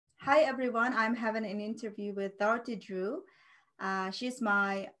Hi everyone, I'm having an interview with Dorothy Drew. She's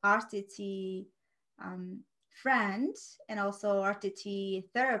my RTT friend and also RTT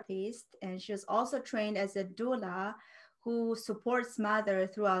therapist, and she was also trained as a doula who supports mother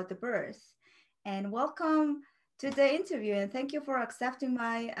throughout the birth. And welcome to the interview, and thank you for accepting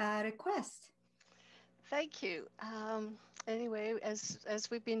my request. Thank you. Anyway, as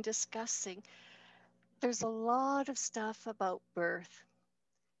we've been discussing, there's a lot of stuff about birth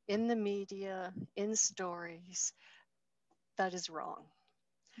in the media, in stories that is wrong.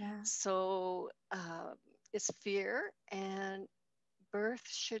 Yeah. So it's fear, and birth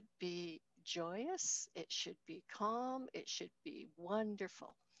should be joyous. It should be calm. It should be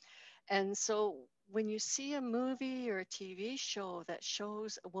wonderful. And so when you see a movie or a TV show that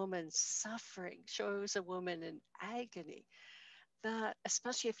shows a woman suffering, shows a woman in agony, that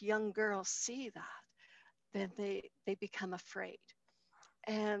especially if young girls see that, then they become afraid.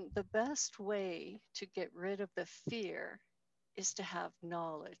 And the best way to get rid of the fear is to have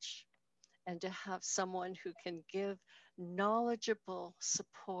knowledge and to have someone who can give knowledgeable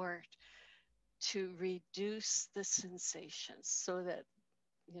support to reduce the sensations so that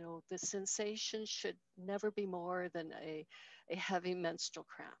the sensation should never be more than a heavy menstrual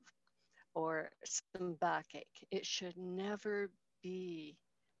cramp or some backache. It should never be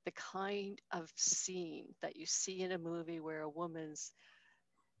the kind of scene that you see in a movie where a woman's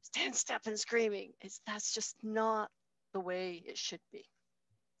stand step and screaming. That's just not the way it should be.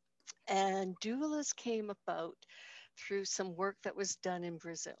 And doulas came about through some work that was done in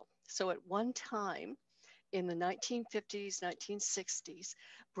Brazil. So at one time in the 1950s, 1960s,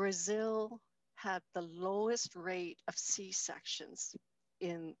 Brazil had the lowest rate of C-sections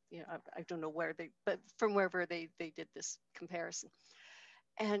in, I don't know where but from wherever they did this comparison.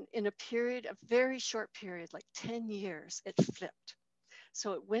 And in a period, a very short period, like 10 years, it flipped.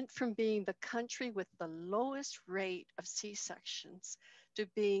 So it went from being the country with the lowest rate of C-sections to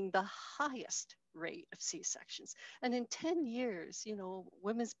being the highest rate of C-sections. And in 10 years,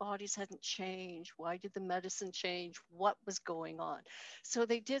 women's bodies hadn't changed. Why did the medicine change? What was going on? So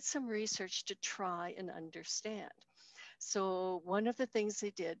they did some research to try and understand. So one of the things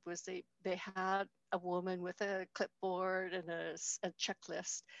they did was they had a woman with a clipboard and a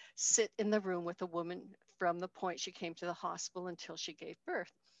checklist sit in the room with a woman from the point she came to the hospital until she gave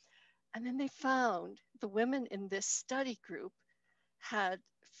birth. And then they found the women in this study group had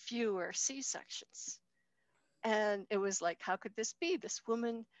fewer C-sections. And it was like, how could this be? This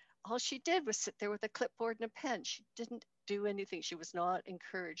woman, all she did was sit there with a clipboard and a pen. She didn't do anything. She was not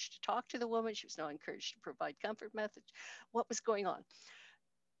encouraged to talk to the woman. She was not encouraged to provide comfort message. What was going on?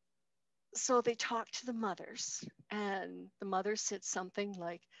 So they talked to the mothers, and the mother said something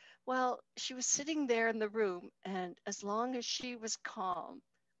like, well, she was sitting there in the room, and as long as she was calm,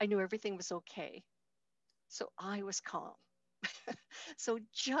 I knew everything was okay. So I was calm. So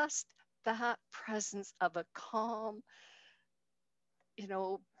just that presence of a calm, you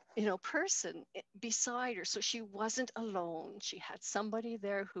know, person beside her. So she wasn't alone. She had somebody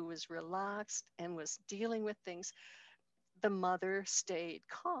there who was relaxed and was dealing with things. The mother stayed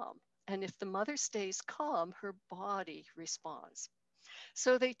calm. And if the mother stays calm, her body responds.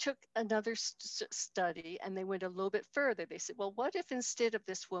 So they took another study and they went a little bit further. They said, well, what if instead of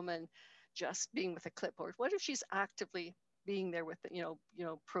this woman just being with a clipboard, what if she's actively being there with,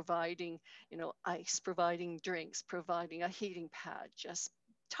 providing, ice, providing drinks, providing a heating pad, just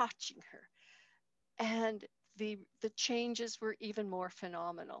touching her. And the changes were even more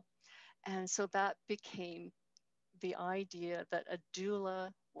phenomenal. And so that became the idea that a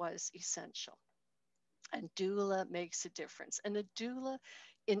doula was essential. And doula makes a difference. And a doula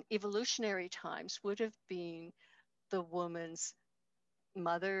in evolutionary times would have been the woman's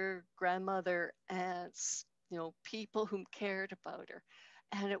mother, grandmother, aunts, people who cared about her.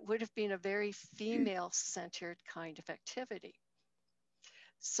 And it would have been a very female centered kind of activity.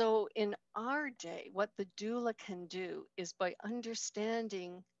 So in our day, what the doula can do is by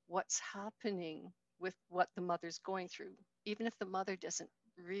understanding what's happening with what the mother's going through, even if the mother doesn't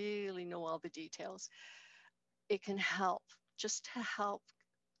really know all the details, it can help just to help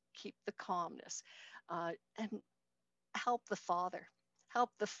keep the calmness and help the father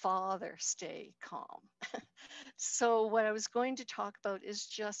stay calm. So what I was going to talk about is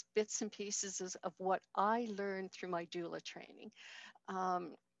just bits and pieces of what I learned through my doula training.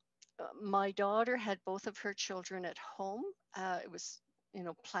 Um, my daughter had both of her children at home. It was,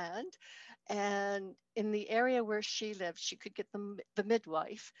 planned. And in the area where she lived, she could get the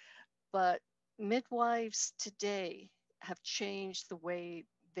midwife. But midwives today have changed the way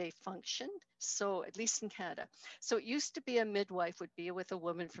they functioned. So, at least in Canada. So, it used to be a midwife would be with a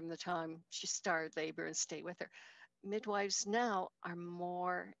woman from the time she started labor and stay with her. Midwives now are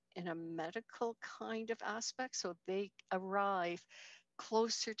more in a medical kind of aspect. So, they arrive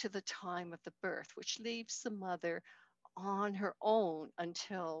closer to the time of the birth, which leaves the mother on her own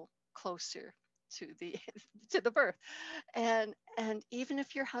until closer to the to the birth. And even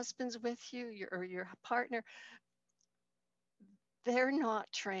if your husband's with you, or your partner, they're not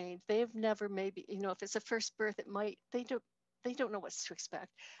trained. They've never, maybe, if it's a first birth, it might, they don't know what to expect.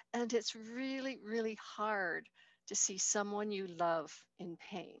 And it's really, really hard to see someone you love in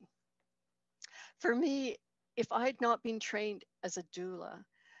pain. For me, if I had not been trained as a doula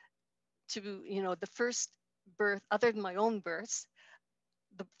to, the first birth, other than my own births,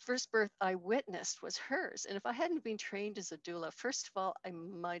 the first birth I witnessed was hers. And if I hadn't been trained as a doula, first of all, I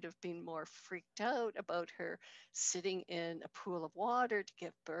might have been more freaked out about her sitting in a pool of water to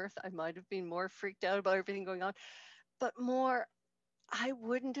give birth. I might have been more freaked out about everything going on. But more, I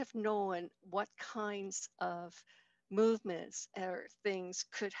wouldn't have known what kinds of movements or things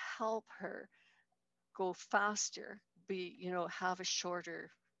could help her go faster, have a shorter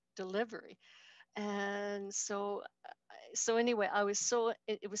delivery. And so anyway,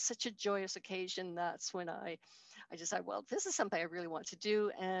 it was such a joyous occasion. That's when I decided, well, this is something I really want to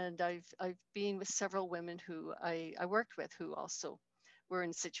do. And I've been with several women who I worked with who also were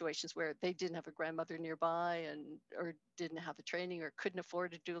in situations where they didn't have a grandmother nearby, and or didn't have the training, or couldn't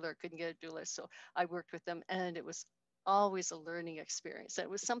afford a doula, or couldn't get a doula. So I worked with them, and it was always a learning experience. It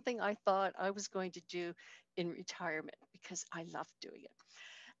was something I thought I was going to do in retirement because I loved doing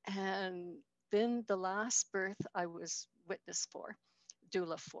it. And then the last birth I was witness for,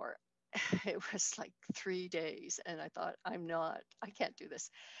 doula for, it was like 3 days. And I thought, I can't do this.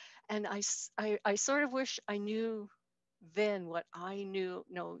 And I sort of wish I knew then what I know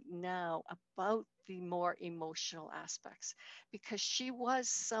now about the more emotional aspects, because she was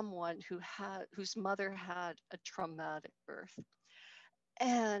someone whose mother had a traumatic birth.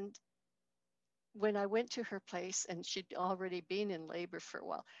 And when I went to her place, and she'd already been in labor for a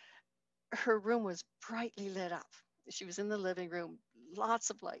while, her room was brightly lit up. She was in the living room,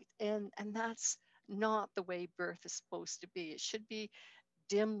 lots of light. And that's not the way birth is supposed to be. It should be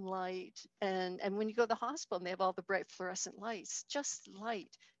dim light. And when you go to the hospital and they have all the bright fluorescent lights, just light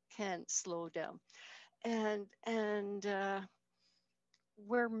can slow down. And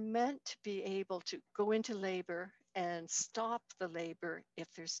we're meant to be able to go into labor and stop the labor if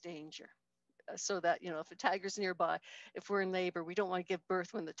there's danger, so that, if a tiger's nearby, if we're in labor, we don't want to give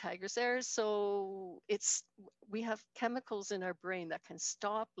birth when the tiger's there. So we have chemicals in our brain that can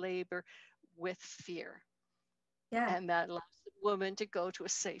stop labor with fear, Yeah, and that allows the woman to go to a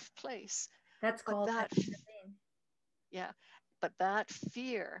safe place. that's But called that, adrenaline. yeah, but that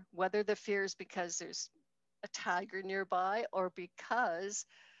fear, whether the fear is because there's a tiger nearby, or because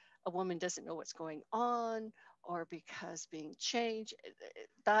a woman doesn't know what's going on, or because being changed,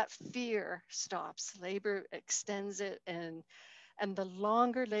 that fear stops labor, extends it. And the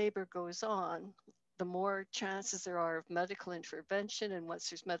longer labor goes on, the more chances there are of medical intervention. And once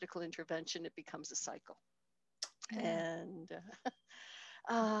there's medical intervention, it becomes a cycle. Yeah. And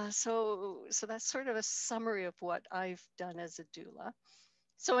so that's sort of a summary of what I've done as a doula.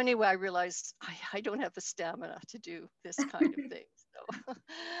 So anyway, I realized I don't have the stamina to do this kind of thing.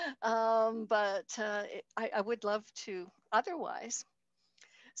 So, but I would love to otherwise.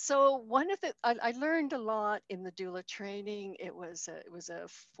 So one of the I learned a lot in the doula training. It was a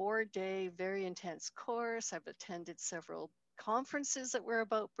 4-day, very intense course. I've attended several conferences that were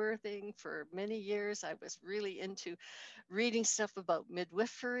about birthing for many years. I was really into reading stuff about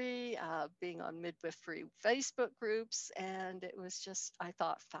midwifery, being on midwifery Facebook groups, and it was just, I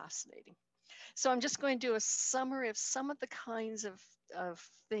thought, fascinating. So I'm just going to do a summary of some of the kinds of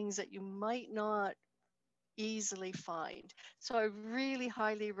things that you might not easily find. So I really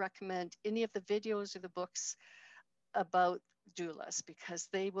highly recommend any of the videos or the books about doulas, because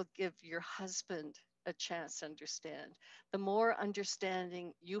they will give your husband a chance to understand. The more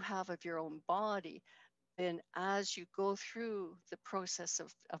understanding you have of your own body, then as you go through the process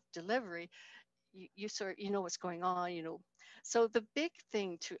of delivery, you know what's going on, So the big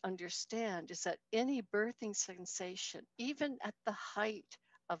thing to understand is that any birthing sensation, even at the height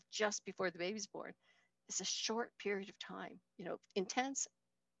of just before the baby's born, is a short period of time, intense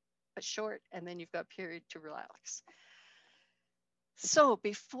but short, and then you've got a period to relax. So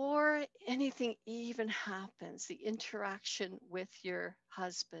before anything even happens, the interaction with your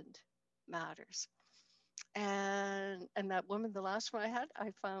husband matters. And that woman, the last one I had,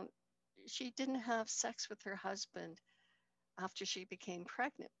 I found she didn't have sex with her husband after she became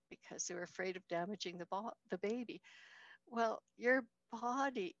pregnant because they were afraid of damaging the baby. Well, your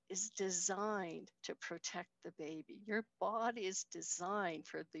body is designed to protect the baby. Your body is designed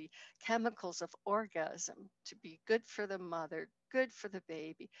for the chemicals of orgasm to be good for the mother, good for the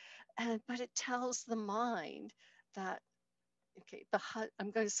baby. And but it tells the mind that okay,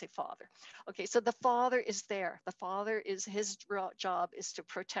 I'm going to say father. Okay, so the father is there. The father is his job is to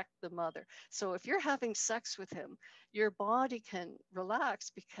protect the mother. So if you're having sex with him, your body can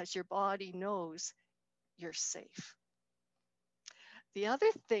relax because your body knows you're safe. The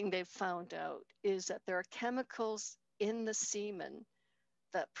other thing they've found out is that there are chemicals in the semen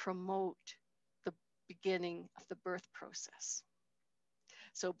that promote the beginning of the birth process.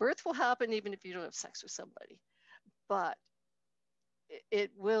 So birth will happen even if you don't have sex with somebody, but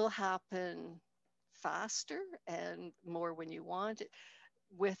it will happen faster and more when you want it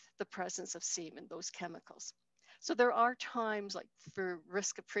with the presence of semen, those chemicals. So there are times like for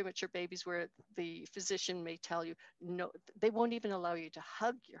risk of premature babies where the physician may tell you, no, they won't even allow you to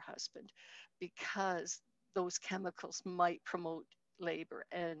hug your husband because those chemicals might promote labor.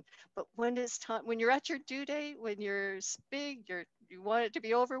 And but when it's time, when you're at your due date, when you're big, you want it to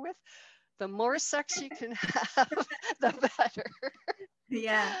be over with, the more sex you can have, the better.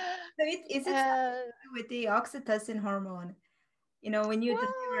 Yeah. So is it something And to do with the oxytocin hormone? When you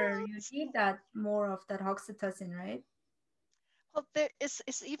deliver, well, you need that more of that oxytocin, right? well, there is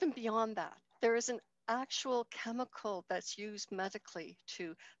it's even beyond that. There is an actual chemical that's used medically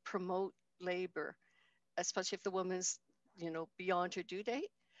to promote labor, especially if the woman's, beyond her due date.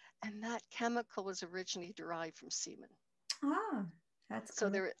 And that chemical was originally derived from semen. Ah, that's So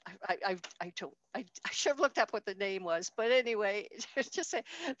correct. there, I don't, I should have looked up what the name was, but anyway, just say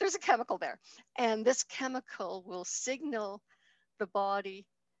there's a chemical there, and this chemical will signal the body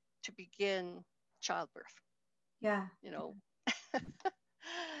to begin childbirth. Yeah. You know,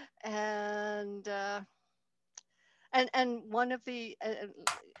 and and one of the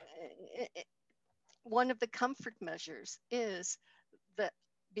comfort measures is that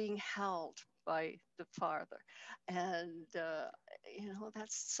being held by the father, and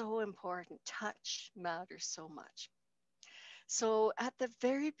that's so important. Touch matters so much. So at the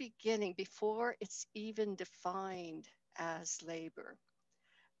very beginning, before it's even defined as labor,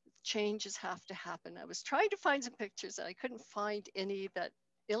 changes have to happen. I was trying to find some pictures and I couldn't find any that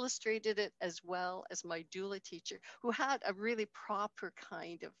illustrated it as well as my doula teacher, who had a really proper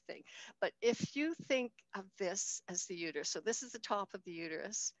kind of thing. But if you think of this as the uterus, so this is the top of the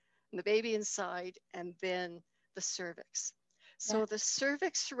uterus, and the baby inside, and then the cervix. Yeah. So the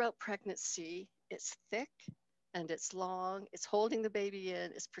cervix throughout pregnancy, it's thick and it's long, it's holding the baby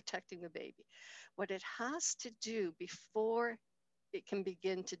in, it's protecting the baby. What it has to do before it can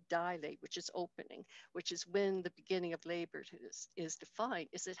begin to dilate, which is opening, which is when the beginning of labor is defined,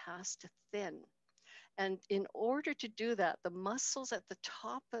 is it has to thin. And in order to do that, the muscles at the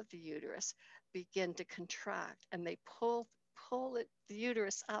top of the uterus begin to contract and they the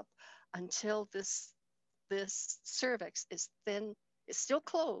uterus up until this cervix is thin. It's still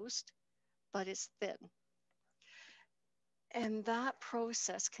closed, but it's thin. And that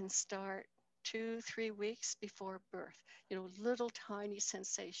process can start 2, 3 weeks before birth, little tiny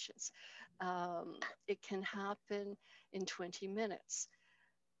sensations. It can happen in 20 minutes.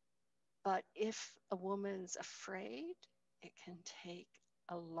 But if a woman's afraid, it can take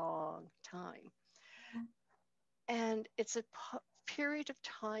a long time. And it's a period of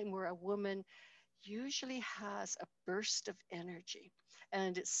time where a woman usually has a burst of energy.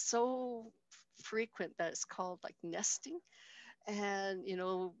 And it's so frequent that it's called like nesting. And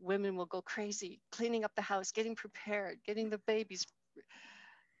women will go crazy cleaning up the house, getting prepared, getting the babies.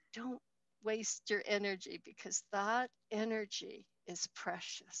 Don't waste your energy because that energy is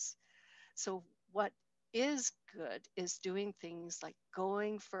precious. So what is good is doing things like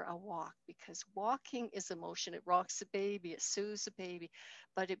going for a walk, because walking is emotion. It rocks the baby, it soothes the baby,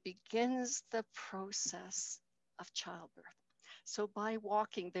 but it begins the process of childbirth. So by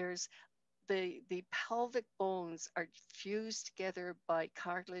walking, there's the pelvic bones are fused together by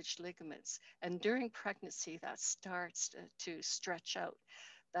cartilage ligaments. And during pregnancy, that starts to stretch out.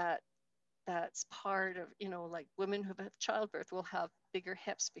 That that's part of, like women who have childbirth will have bigger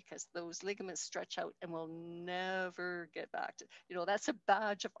hips because those ligaments stretch out and will never get back to, that's a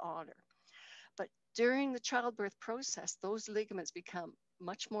badge of honor. But during the childbirth process, those ligaments become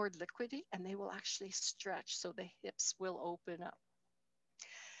much more liquidy and they will actually stretch. So the hips will open up.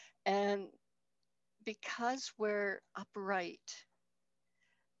 And because we're upright,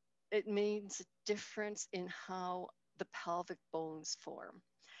 it means a difference in how the pelvic bones form.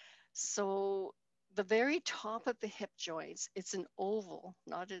 So the very top of the hip joints, it's an oval,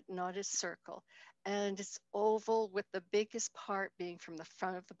 not a circle. And it's oval with the biggest part being from the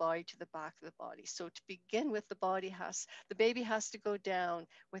front of the body to the back of the body. So to begin with, the baby has to go down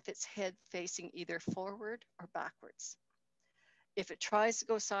with its head facing either forward or backwards. If it tries to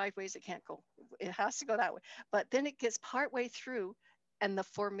go sideways, it can't go. It has to go that way. But then it gets partway through and the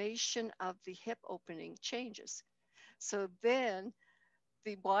formation of the hip opening changes. So then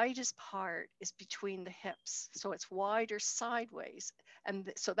the widest part is between the hips. So it's wider sideways.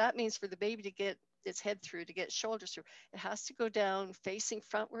 And so that means for the baby to get its head through, to get its shoulders through, it has to go down facing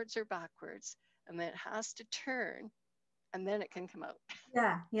frontwards or backwards. And then it has to turn and then it can come out.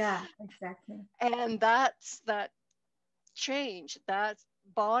 Yeah, yeah, exactly. And that's that change, that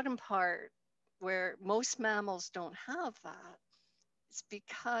bottom part where most mammals don't have that. It's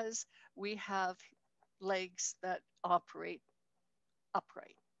because we have legs that operate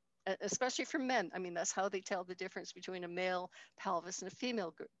upright, especially for men. I mean, that's how they tell the difference between a male pelvis and a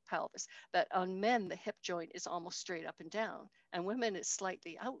female pelvis. That on men, the hip joint is almost straight up and down, and women, it's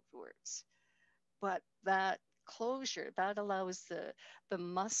slightly outwards. But that closure, that allows the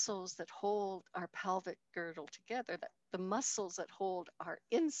muscles that hold our pelvic girdle together, that the muscles that hold our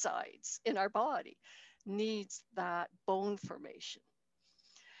insides in our body needs that bone formation.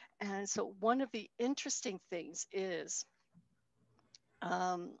 And so one of the interesting things is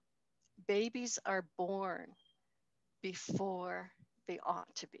um, babies are born before they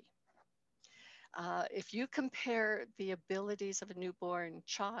ought to be. If you compare the abilities of a newborn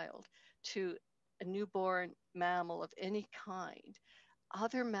child to a newborn mammal of any kind,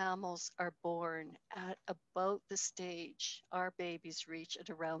 other mammals are born at about the stage our babies reach at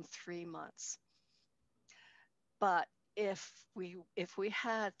around 3 months. But if we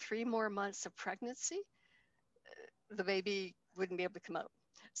had 3 more months of pregnancy, the baby wouldn't be able to come out.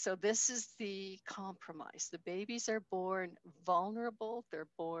 So this is the compromise. The babies are born vulnerable. They're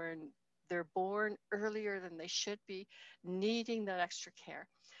born earlier than they should be, needing that extra care.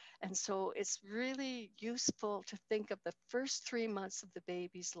 And so it's really useful to think of the first 3 months of the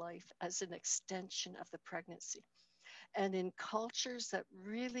baby's life as an extension of the pregnancy. And in cultures that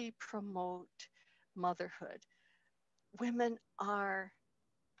really promote motherhood, women are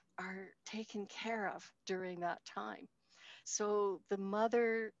taken care of during that time. So the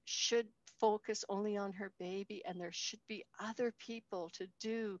mother should focus only on her baby, and there should be other people to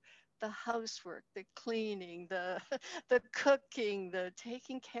do the housework, the cleaning, the the cooking, the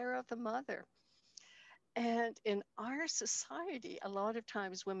taking care of the mother. And in our society, a lot of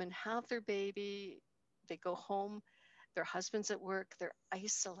times women have their baby, they go home, their husband's at work, they're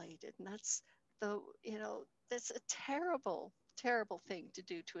isolated. And that's a terrible, terrible thing to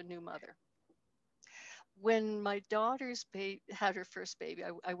do to a new mother. When my daughter's had her first baby,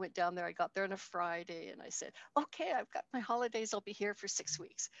 I went down there. I got there on a Friday, and I said, "Okay, I've got my holidays. I'll be here for 6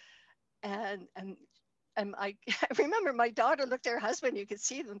 weeks." And I, I remember my daughter looked at her husband. You could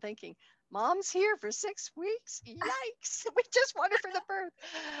see them thinking, "Mom's here for 6 weeks. Yikes! We just want her for the birth."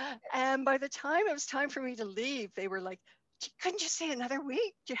 And by the time it was time for me to leave, they were like, "Couldn't you stay another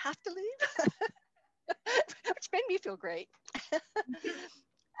week? Do you have to leave?" Which made me feel great.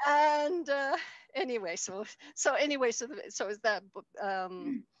 And anyway, so is that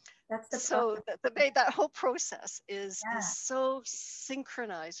That's the so process. that whole process is Yeah. so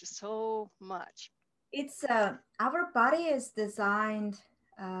synchronized so much. It's our body is designed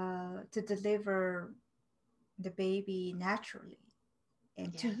to deliver the baby naturally,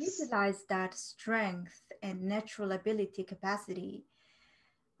 and to Yes. utilize that strength and natural ability capacity.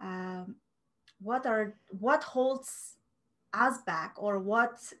 Um, what holds us back, or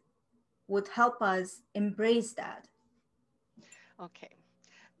what would help us embrace that? Okay.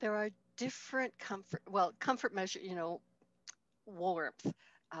 There are different comfort measure, warmth,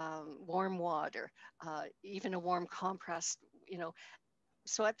 warm water, even a warm compress, you know.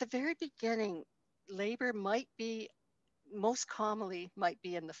 So at the very beginning, labor might be most commonly might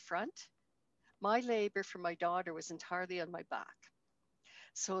be in the front. My labor for my daughter was entirely on my back.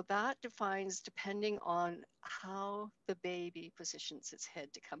 So that defines depending on how the baby positions its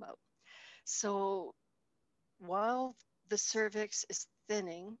head to come out. So while the cervix is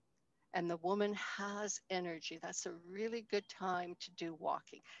thinning and the woman has energy, that's a really good time to do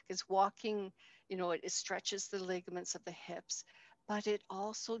walking, because walking, it stretches the ligaments of the hips, but it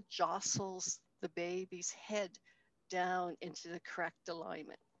also jostles the baby's head down into the correct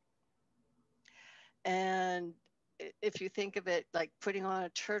alignment. And if you think of it like putting on a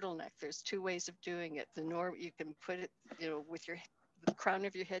turtleneck, there's two ways of doing it. You can put it, with the crown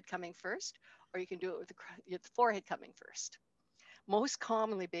of your head coming first, or you can do it with the forehead coming first. most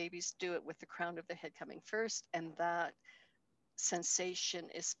commonly babies do it with the crown of the head coming first, and that sensation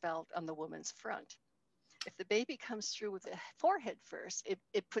is felt on the woman's front. If the baby comes through with the forehead first,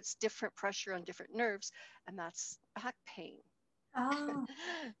 it puts different pressure on different nerves, and that's back pain. Oh.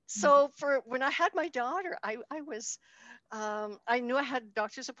 So for when I had my daughter, I was I knew I had a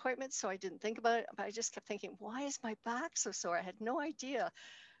doctor's appointment, so I didn't think about it, but I just kept thinking, why is my back so sore? I had no idea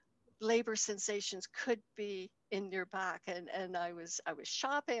labor sensations could be in your back. And I was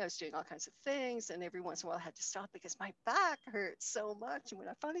shopping, I was doing all kinds of things, and every once in a while I had to stop because my back hurt so much. And when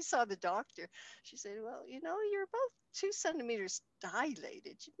I finally saw the doctor, she said, well, you're about 2 centimeters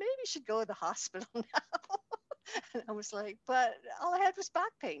dilated. You maybe should go to the hospital now. And I was like, but all I had was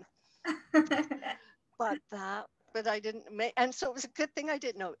back pain. But that, but I didn't make, and so it was a good thing I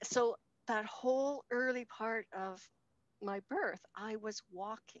didn't know. So that whole early part of my birth, I was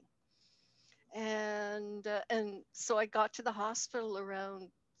walking, and so I got to the hospital around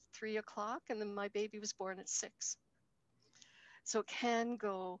 3 o'clock, and then my baby was born at 6. So it can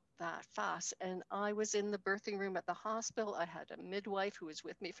go that fast. And I was in the birthing room at the hospital. I had a midwife who was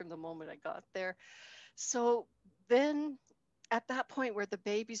with me from the moment I got there. So then at that point where the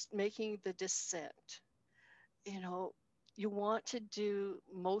baby's making the descent, you know, you want to do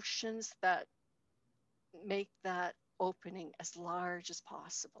motions that make that opening as large as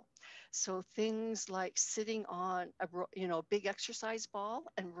possible. So things like sitting on a big exercise ball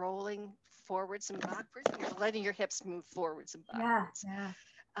and rolling forwards and backwards. You're letting your hips move forwards and Yeah, backwards. yeah.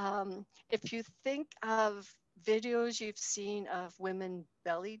 If you think of videos you've seen of women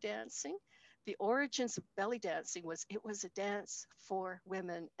belly dancing, the origins of belly dancing was it was a dance for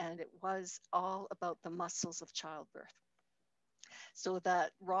women, and it was all about the muscles of childbirth. So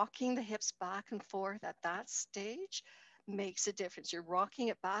that rocking the hips back and forth at that stage makes a difference. You're rocking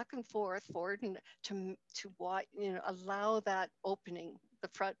it back and forward and to wide, allow that opening, the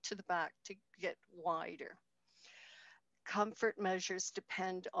front to the back, to get wider. Comfort measures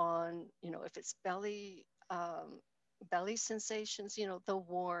depend on, if it's belly sensations, the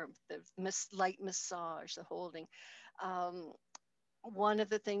warmth, the light massage, the holding. Um, One of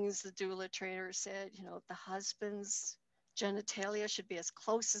the things the doula trainer said, the husband's genitalia should be as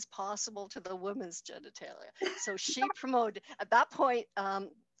close as possible to the woman's genitalia. So she promoted at that point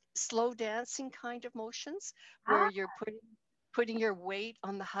slow dancing kind of motions where Ah, you're putting your weight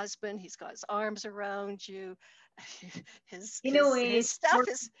on the husband. He's got his arms around you. His in a his way, his it's stuff more,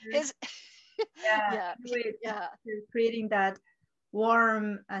 is his yeah, yeah in a way, yeah it's creating that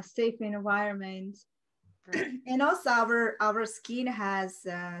warm, safe environment. right And also, our skin has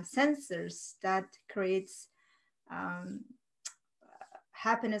sensors that creates um,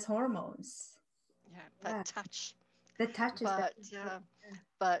 happiness hormones. yeah that Yeah, touch the touches that. but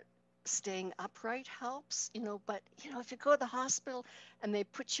but staying upright helps, but if you go to the hospital and they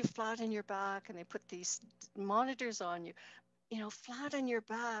put you flat on your back and they put these monitors on you, flat on your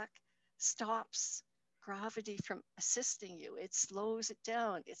back stops gravity from assisting you. It slows it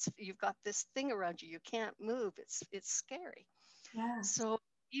down. You've got this thing around you, you can't move. It's scary. Yeah, So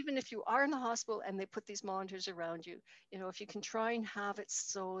even if you are in the hospital and they put these monitors around you, if you can try and have it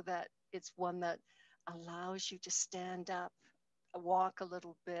so that it's one that allows you to stand up, walk a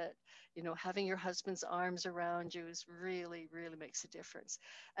little bit, having your husband's arms around you is really, really makes a difference.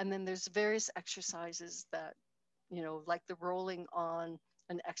 And then there's various exercises that, like the rolling on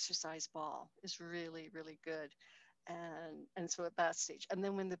an exercise ball is really, really good. And so at that stage, and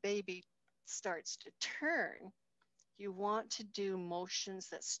then when the baby starts to turn, you want to do motions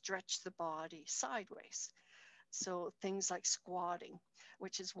that stretch the body sideways. So things like squatting,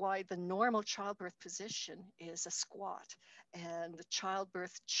 which is why the normal childbirth position is a squat. And the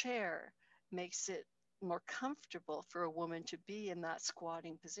childbirth chair makes it more comfortable for a woman to be in that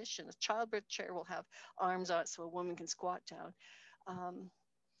squatting position. A childbirth chair will have arms on it so a woman can squat down. Um,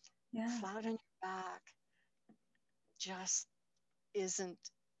 yeah, Flat on your back just isn't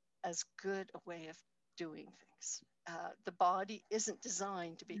as good a way of doing things. The body isn't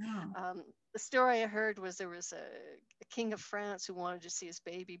designed to be. no. The story I heard was there was a king of France who wanted to see his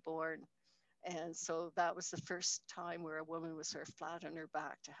baby born. And so that was the first time where a woman was sort of flat on her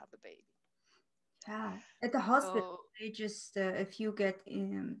back to have a baby. Yeah, at the hospital, So, they just if you get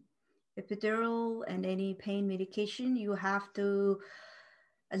epidural and any pain medication, you have to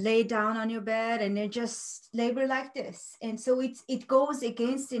lay down on your bed and then just labor like this. And so it goes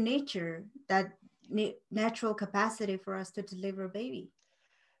against the nature, that natural capacity for us to deliver a baby.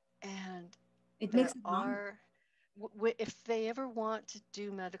 and It there makes it wrong. are, if they ever want to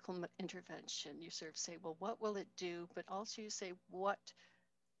do medical intervention, you sort of say, well, what will it do? But also you say, what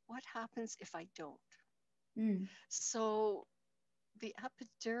happens if I don't? Mm. So the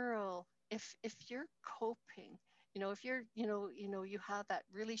epidural, if you're coping, if you're, you have that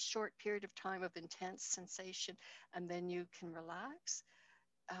really short period of time of intense sensation, and then you can relax,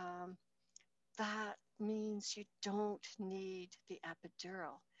 um, that means you don't need the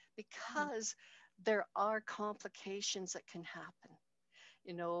epidural, because there are complications that can happen.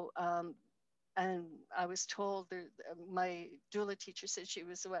 You know, and I was told there, my doula teacher said she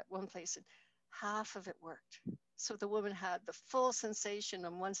was at one place and half of it worked. So the woman had the full sensation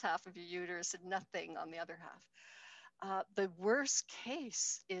on one half of your uterus and nothing on the other half. The worst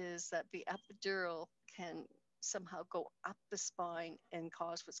case is that the epidural can somehow go up the spine and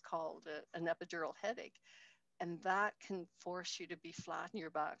cause what's called an epidural headache. And that can force you to be flat on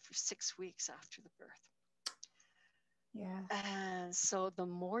your back for 6 weeks after the birth. Yeah. And so the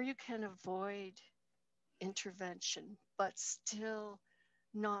more you can avoid intervention, but still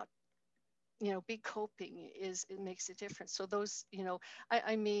not, be coping, is it makes a difference. So those,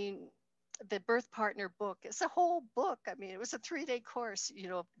 I mean, the birth partner book, it's a whole book. I mean, it was a 3-day course,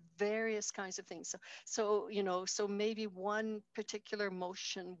 various kinds of things. So maybe one particular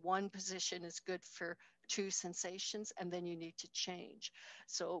motion, one position is good for two sensations, and then you need to change.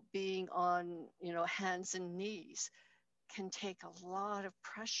 So being on, hands and knees can take a lot of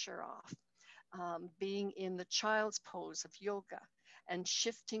pressure off. Being in the child's pose of yoga and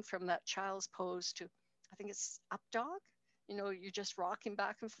shifting from that child's pose to, I think it's up dog, you're just rocking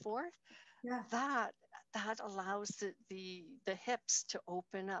back and forth. Yeah. That allows the hips to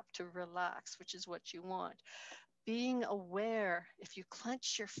open up, to relax, which is what you want. Being aware, if you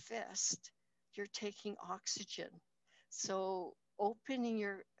clench your fist, you're taking oxygen. So opening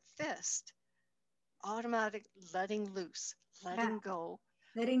your fist, automatic letting loose, Yeah. letting go,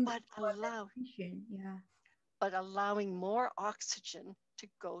 Letting but for allow that tension. Yeah. but allowing more oxygen to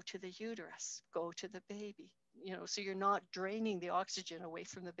go to the uterus, go to the baby. So you're not draining the oxygen away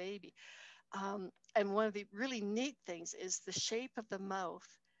from the baby. And one of the really neat things is the shape of the mouth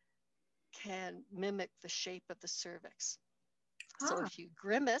can mimic the shape of the cervix. So Ah. if you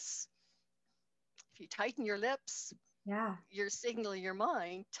grimace, if you tighten your lips, Yeah. you're signaling your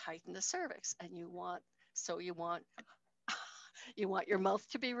mind, tighten the cervix. And you want you want your mouth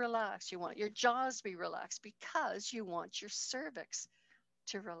to be relaxed. You want your jaws to be relaxed, because you want your cervix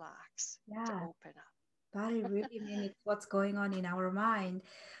to relax, to Yeah. open up. Body really mimics what's going on in our mind.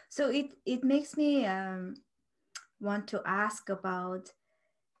 So it makes me want to ask about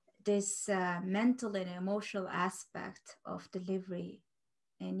this mental and emotional aspect of delivery.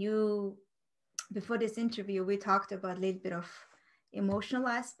 And you, before this interview, we talked about a little bit of emotional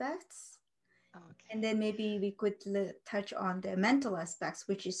aspects, and Okay. then maybe we could touch on the mental aspects,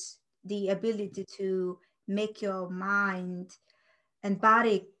 which is the ability to make your mind and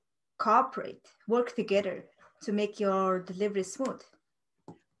body cooperate, work together to make your delivery smooth.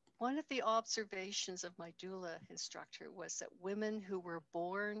 One of the observations of my doula instructor was that women who were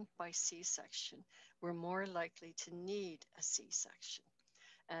born by C-section were more likely to need a C-section.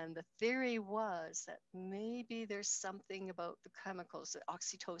 And the theory was that maybe there's something about the chemicals, the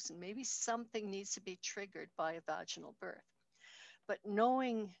oxytocin, maybe something needs to be triggered by a vaginal birth. But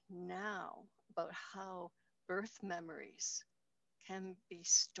knowing now about how birth memories can be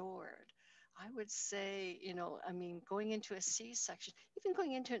stored, I would say, I mean, going into a C section, even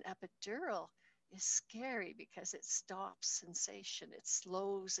going into an epidural is scary, because it stops sensation, it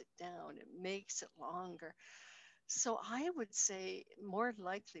slows it down, it makes it longer. So I would say more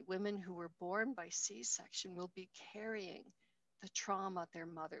likely women who were born by C section will be carrying the trauma their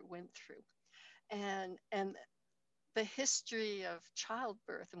mother went through. And the history of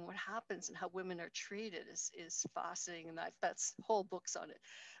childbirth and what happens and how women are treated is fascinating. And that's whole books on it.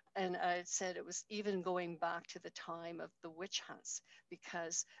 And I said it was even going back to the time of the witch hunts,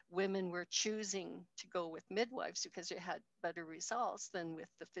 because women were choosing to go with midwives because they had better results than with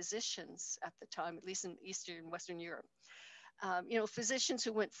the physicians at the time, at least in Eastern and Western Europe. Physicians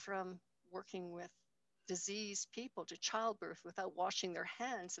who went from working with diseased people to childbirth without washing their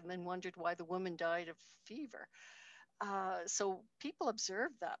hands, and then wondered why the woman died of fever. So people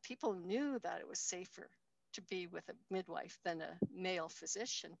observed that. People knew that it was safer to be with a midwife than a male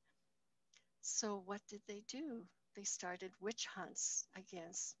physician. So what did they do? They started witch hunts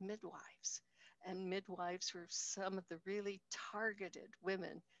against midwives. And midwives were some of the really targeted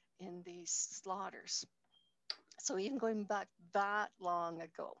women in these slaughters. So even going back that long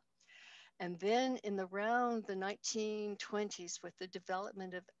ago. And then in around the 1920s, with the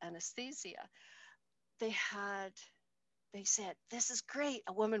development of anesthesia, they had they said, this is great.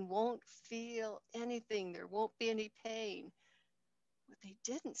 A woman won't feel anything. There won't be any pain. What they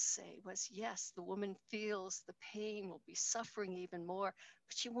didn't say was, yes, the woman feels the pain, will be suffering even more,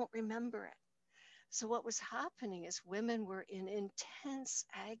 but she won't remember it. So, what was happening is women were in intense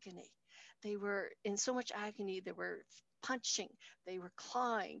agony. They were in so much agony, they were punching, they were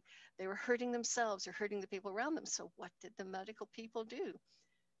clawing, they were hurting themselves or hurting the people around them. So, what did the medical people do?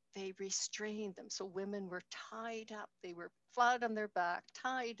 They restrained them. So, women were tied up, they were flat on their back,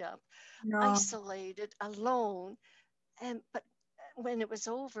 tied up, No. isolated, alone. But when it was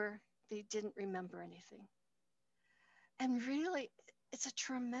over, they didn't remember anything. And really, it's a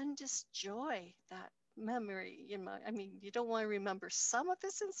tremendous joy, that memory. I mean, you don't want to remember some of the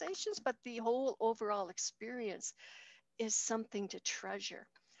sensations, but the whole overall experience is something to treasure.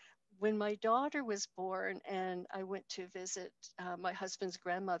 When my daughter was born and I went to visit my husband's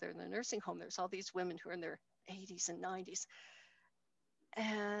grandmother in the nursing home, there's all these women who are in their 80s and 90s.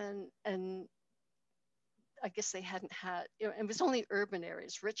 And I guess they hadn't had, it was only urban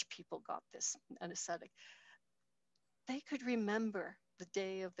areas, rich people got this anesthetic. They could remember the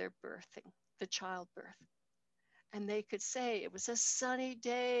day of their birthing, the childbirth. And they could say it was a sunny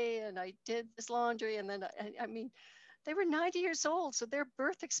day and I did this laundry. And then, I mean, they were 90 years old. So their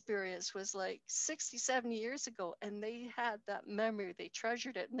birth experience was like 60, 70 years ago. And they had that memory, they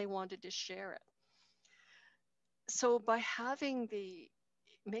treasured it and they wanted to share it. So by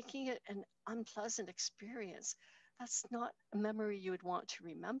making it an unpleasant experience, that's not a memory you would want to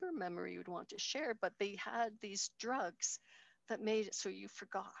remember, memory you would want to share, but they had these drugs that made it so you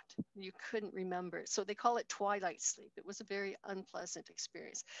forgot. You couldn't remember it. So they call it twilight sleep. It was a very unpleasant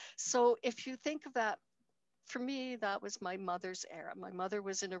experience. So if you think of that, for me, that was my mother's era. My mother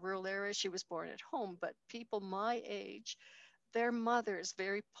was in a rural area. She was born at home, but people my age, their mothers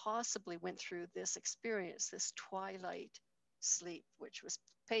very possibly went through this experience, this twilight sleep, which was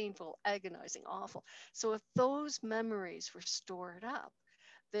painful, agonizing, awful. So if those memories were stored up,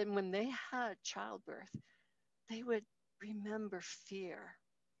 then when they had childbirth, they would remember fear.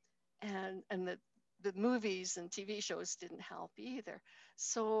 And the movies and TV shows didn't help either.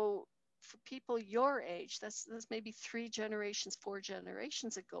 So for people your age, that's maybe 3 generations, 4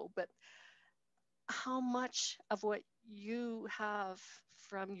 generations ago, but how much of what you have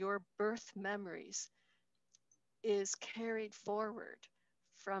from your birth memories is carried forward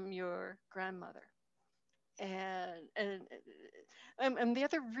from your grandmother. And the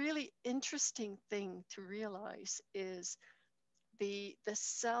other really interesting thing to realize is the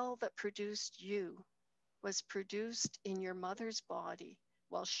cell that produced you was produced in your mother's body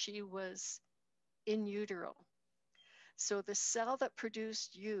while she was in utero. So the cell that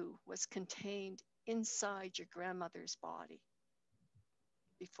produced you was contained inside your grandmother's body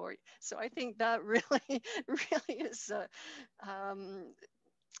before. So I think that really, really is,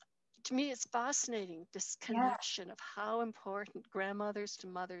 to me, it's fascinating, this Yeah. connection of how important grandmothers to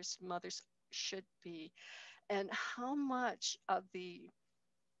mothers should be, and how much of the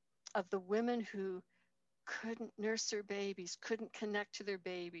women who couldn't nurse their babies, couldn't connect to their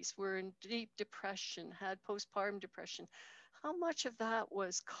babies, were in deep depression, had postpartum depression, how much of that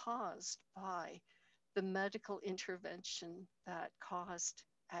was caused by the medical intervention that caused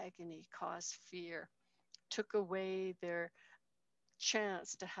agony, caused fear, took away their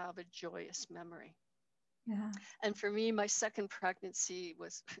chance to have a joyous memory. Yeah. And for me, my second pregnancy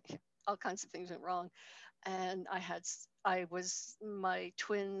was all kinds of things went wrong. And my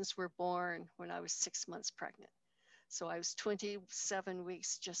twins were born when I was 6 months pregnant. So I was 27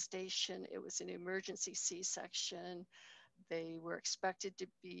 weeks gestation. It was an emergency C-section. They were expected to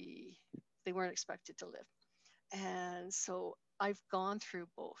be, they weren't expected to live. And so I've gone through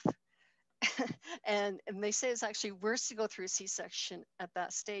both. And they say it's actually worse to go through a C-section at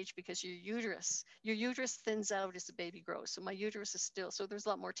that stage because your uterus thins out as the baby grows. So my uterus is still, so there's a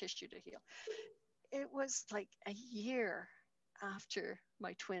lot more tissue to heal. It was like a year after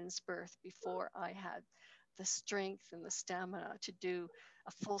my twins' birth before I had the strength and the stamina to do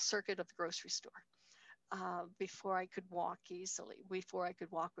a full circuit of the grocery store, before I could walk easily, before I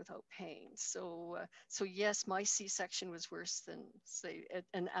could walk without pain. So yes, my C-section was worse than, say,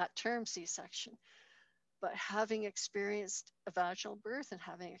 an at-term C-section. But having experienced a vaginal birth and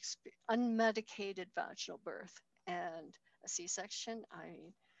having unmedicated vaginal birth and a C-section, I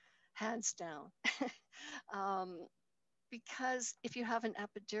mean, hands down. um, because if you have an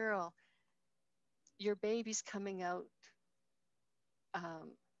epidural, your baby's coming out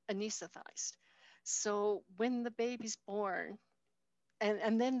um, anesthetized. So when the baby's born,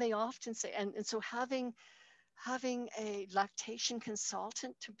 and then they often say, and so having a lactation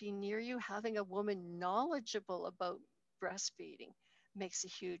consultant to be near you, having a woman knowledgeable about breastfeeding makes a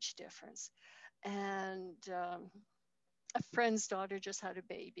huge difference. And a friend's daughter just had a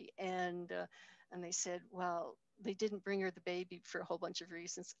baby, and they said, well, they didn't bring her the baby for a whole bunch of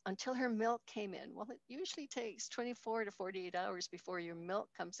reasons until her milk came in. Well, it usually takes 24 to 48 hours before your milk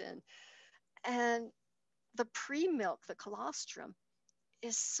comes in. And the pre-milk, the colostrum,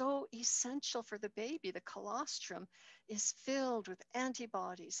 is so essential for the baby. The colostrum is filled with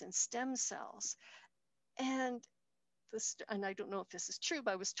antibodies and stem cells. And and I don't know if this is true,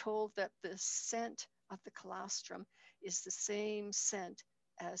 but I was told that the scent of the colostrum is the same scent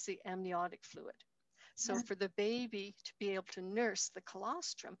as the amniotic fluid. So Yeah. for the baby to be able to nurse the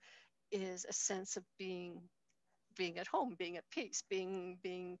colostrum is a sense of being at home, being at peace,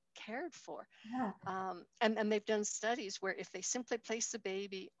 being cared for. Yeah. And they've done studies where if they simply place the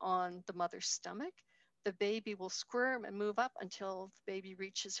baby on the mother's stomach, the baby will squirm and move up until the baby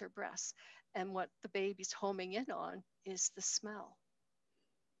reaches her breast. And what the baby's homing in on is the smell.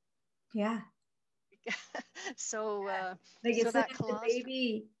 Yeah. so, Like so as soon that as the colostrum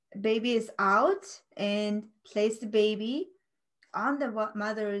baby is out, and place the baby on the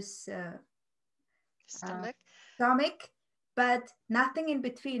mother's uh, stomach, stomach, but nothing in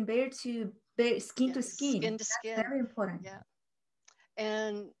between, bare to bare, skin yeah, to skin. skin to That's skin, very important. yeah,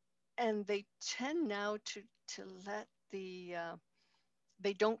 and and they tend now to let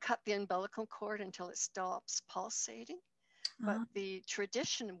they don't cut the umbilical cord until it stops pulsating. But Uh, the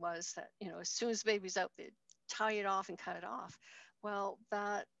tradition was that, as soon as the baby's out, they tie it off and cut it off. Well,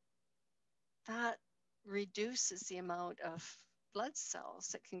 that reduces the amount of blood cells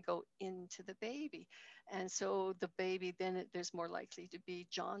that can go into the baby. And so the baby, then there's more likely to be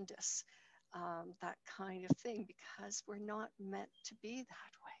jaundice, that kind of thing, because we're not meant to be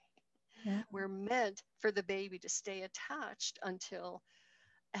that way. yeah, We're meant for the baby to stay attached until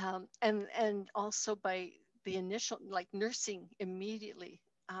and also by the initial, like nursing immediately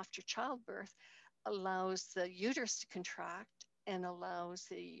after childbirth, allows the uterus to contract and allows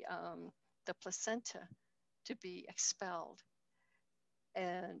the placenta to be expelled,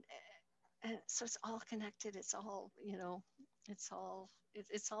 and and so it's all connected. It's all,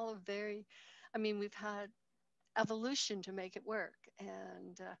 it's all a very, I mean, we've had evolution to make it work,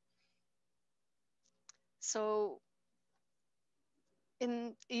 and so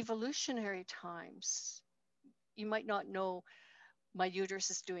in evolutionary times, you might not know my uterus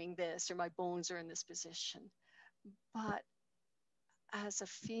is doing this or my bones are in this position. But as a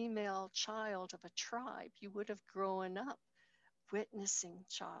female child of a tribe, you would have grown up witnessing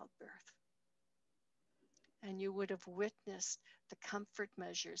childbirth, and you would have witnessed the comfort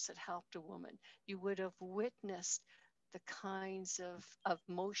measures that helped a woman. You would have witnessed the kinds of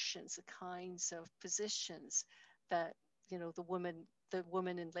motions, the kinds of positions that, the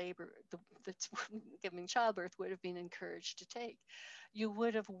woman in labor, that's giving childbirth would have been encouraged to take. You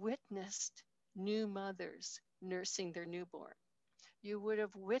would have witnessed new mothers nursing their newborn. You would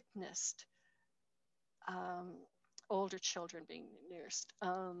have witnessed um, older children being nursed.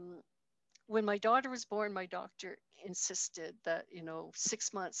 When my daughter was born, my doctor insisted that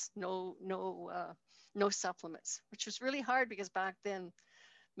 6 months, no supplements, which was really hard because back then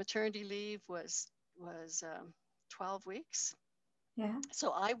maternity leave was 12 weeks. yeah,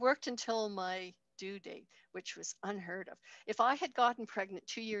 So I worked until my due date, which was unheard of. If I had gotten pregnant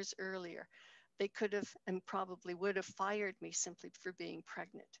 2 years earlier, they could have and probably would have fired me simply for being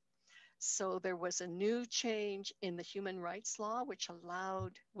pregnant. So there was a new change in the human rights law, which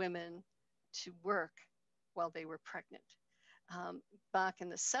allowed women to work while they were pregnant. Back in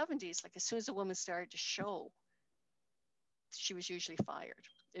the 70s, like as soon as a woman started to show, she was usually fired.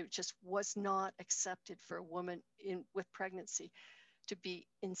 It just was not accepted for a woman with pregnancy to be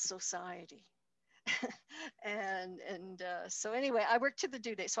in society. So anyway, I worked to the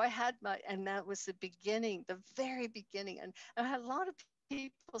due date. So I had and that was the beginning, the very beginning. And I had a lot of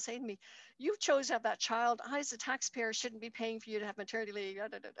people say to me, "You chose to have that child. I, as a taxpayer, shouldn't be paying for you to have maternity leave." Da,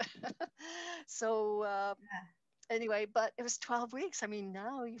 da, da. So anyway, but it was 12 weeks. I mean,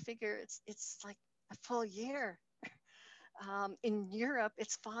 now you figure it's like a full year. In Europe,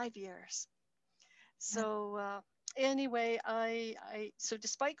 it's 5 years. yeah, So anyway, so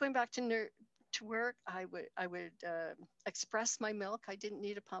despite going back to work, I would express my milk. I didn't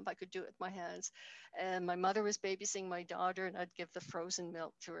need a pump. I could do it with my hands. And my mother was babysitting my daughter, and I'd give the frozen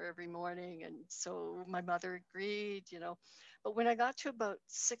milk to her every morning. And so my mother agreed. But when I got to about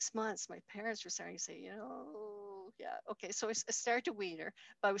 6 months, my parents were starting to say, yeah, okay. So I started to wean her,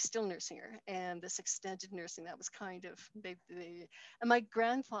 but I was still nursing her. And this extended nursing, that was kind of, and my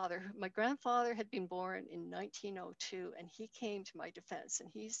grandfather had been born in 1902, and he came to my defense, and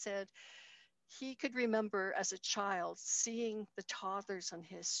he said he could remember as a child seeing the toddlers on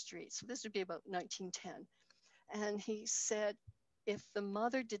his street. So this would be about 1910. And he said, if the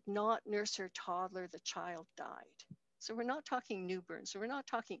mother did not nurse her toddler, the child died. So we're not talking newborns, we're not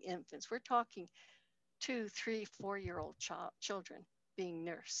talking infants, we're talking 2, 3, 4 year old children being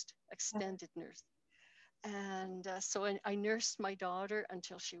nursed, extended nurse. And so I nursed my daughter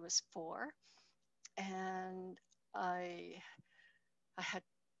until she was 4. And I, I had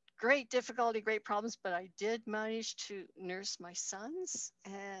great difficulty, great problems, but I did manage to nurse my sons.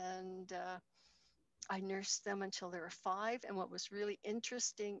 And I nursed them until they were 5. And what was really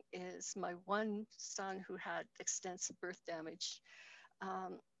interesting is my one son who had extensive birth damage,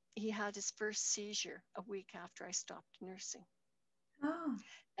 um, he had his first seizure a week after I stopped nursing. Oh.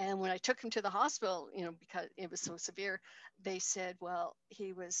 And when I took him to the hospital, because it was so severe, they said, well,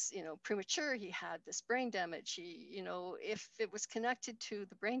 he was, premature. He had this brain damage. If it was connected to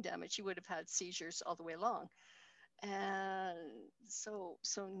the brain damage, he would have had seizures all the way along. And so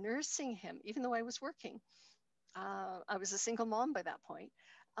nursing him, even though I was working, I was a single mom by that point,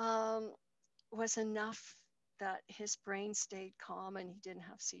 was enough that his brain stayed calm and he didn't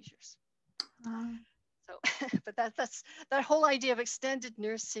have seizures. So, but that's that whole idea of extended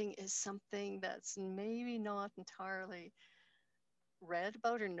nursing is something that's maybe not entirely read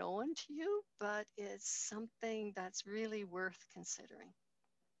about or known to you, but it's something that's really worth considering.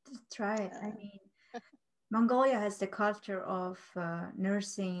 That's right. I mean, Mongolia has the culture of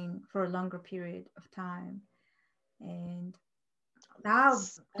nursing for a longer period of time. And now,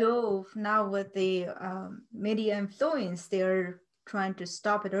 though, now with the media influence, they're trying to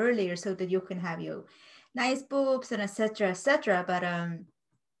stop it earlier so that you can have your nice boobs and etc. etc. But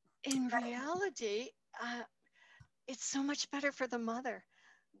in reality, it's so much better for the mother.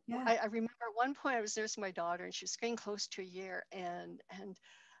 yeah, I remember at one point I was nursing my daughter and she was getting close to a year, and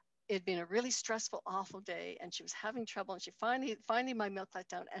it'd been a really stressful, awful day, and she was having trouble, and she finally my milk let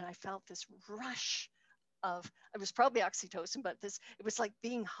down, and I felt this rush of, it was probably oxytocin, but it was like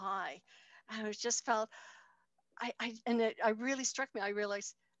being high. And I just felt, it really struck me. I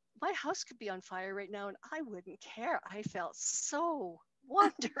realized my house could be on fire right now and I wouldn't care. I felt so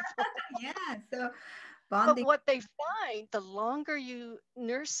wonderful. yeah. So But bonding. what they find, the longer you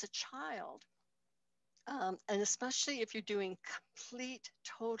nurse a child, and especially if you're doing complete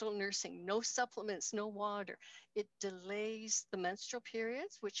total nursing, no supplements, no water, it delays the menstrual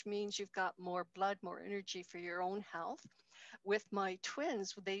periods, which means you've got more blood, more energy for your own health. With my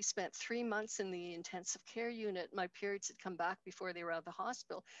twins, they spent 3 months in the intensive care unit. My periods had come back before they were out of the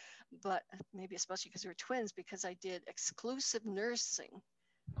hospital, but maybe especially because they were twins, because I did exclusive nursing,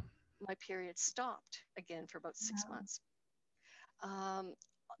 my periods stopped again for about 6 months. Um,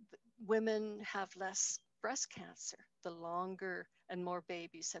 Women have less breast cancer the longer and more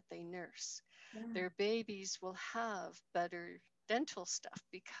babies that they nurse. Yeah. Their babies will have better dental stuff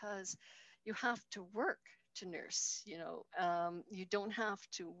because you have to work to nurse. You don't have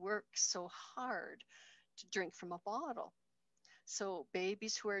to work so hard to drink from a bottle. So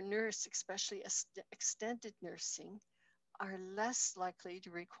babies who are nursed, especially extended nursing, are less likely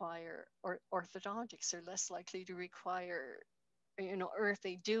to require, or orthodontics are less likely to require, or if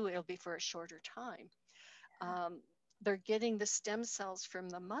they do, it'll be for a shorter time. They're getting the stem cells from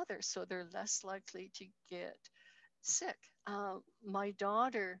the mother, so they're less likely to get sick. My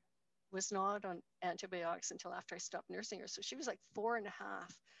daughter was not on antibiotics until after I stopped nursing her. So she was like 4.5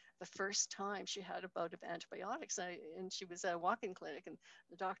 the first time she had a bout of antibiotics. And she was at a walk-in clinic, and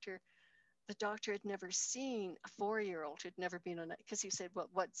the doctor had never seen a 4-year-old who'd never been on it, because he said, well,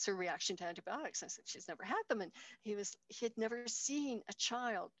 what's her reaction to antibiotics? I said, she's never had them. And he had never seen a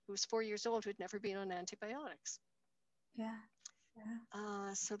child who was 4 years old who'd never been on antibiotics. Yeah.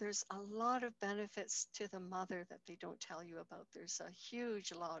 So there's a lot of benefits to the mother that they don't tell you about. There's a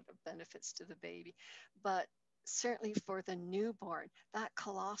huge lot of benefits to the baby, but certainly for the newborn, that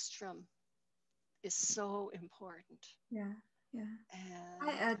colostrum is so important. Yeah. Yeah. And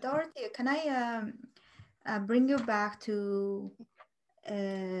Hi, Dorothy. Can I bring you back to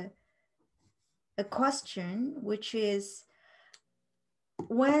a question, which is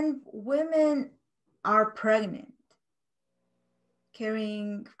when women are pregnant,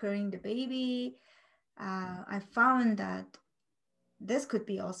 carrying the baby, I found that this could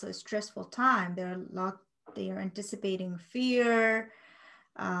be also a stressful time. They are anticipating fear.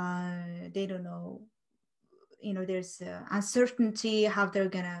 They don't know, there's uncertainty how they're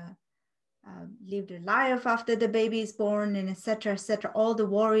gonna live their life after the baby is born, and etc etc, all the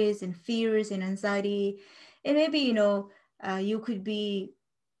worries and fears and anxiety. And maybe you could be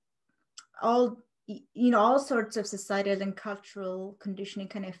all sorts of societal and cultural conditioning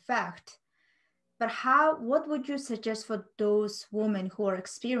can affect. But how, what would you suggest for those women who are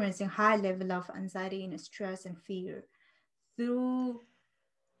experiencing high level of anxiety and stress and fear through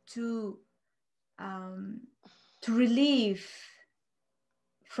to um, to relieve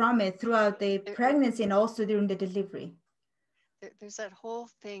from it throughout the There, pregnancy and also during the delivery? there's that whole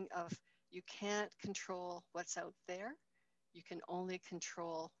thing of you can't control what's out there. You can only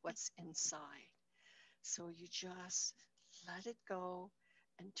control what's inside. So you just let it go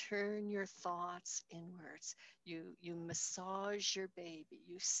and turn your thoughts inwards. You massage your baby,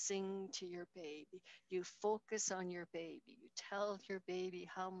 you sing to your baby, you focus on your baby, you tell your baby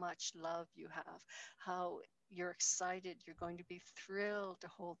how much love you have, how you're excited, you're going to be thrilled to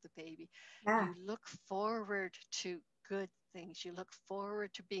hold the baby. Yeah, You look forward to good things. You look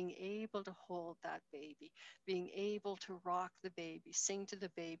forward to being able to hold that baby, being able to rock the baby, sing to the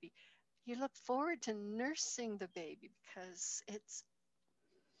baby. You look forward to nursing the baby because it's,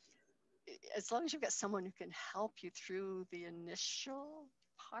 as long as you've got someone who can help you through the initial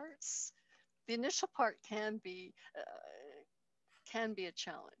parts. The initial part can be a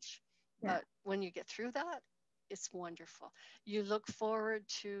challenge, yeah, but when you get through that, it's wonderful. You look forward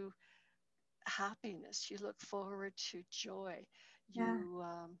to happiness. You look forward to joy. yeah,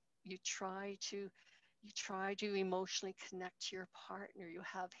 You try to emotionally connect to your partner. You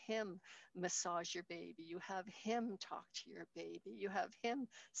have him massage your baby. You have him talk to your baby. You have him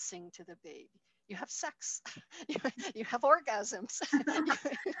sing to the baby. You have sex. you, you have orgasms.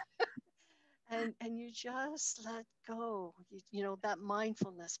 And you just let go. You know, that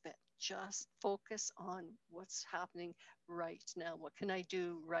mindfulness bit. Just focus on what's happening right now. What can I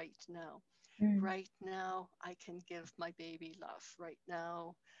do right now? mm, Right now, I can give my baby love. Right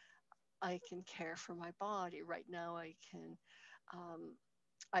now, I can care for my body. Right now, um,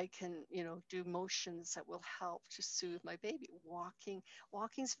 do motions that will help to soothe my baby.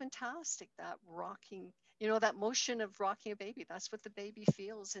 Walking's fantastic. That rocking, that motion of rocking a baby, that's what the baby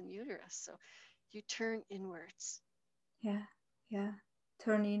feels in uterus. So you turn inwards. yeah, yeah.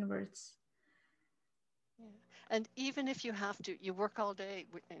 Turn inwards. Yeah. And even if you have to, you work all day,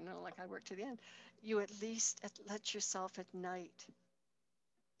 like I work to the end, you at least let yourself at night,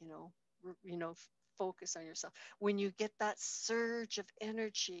 you know, focus on yourself. When you get that surge of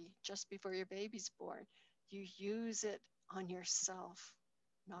energy just before your baby's born, you use it on yourself,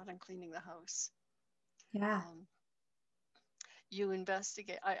 not on cleaning the house. Yeah. Um, you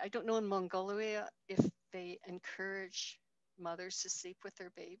investigate. I don't know in Mongolia if they encourage mothers to sleep with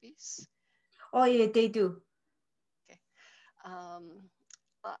their babies. Oh, yeah, they do. Okay. Um,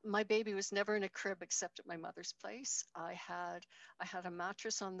 my baby was never in a crib except at my mother's place. I had a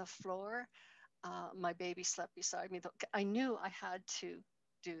mattress on the floor. My baby slept beside me. I knew I had to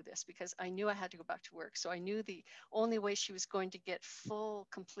do this because I knew I had to go back to work. So I knew the only way she was going to get full,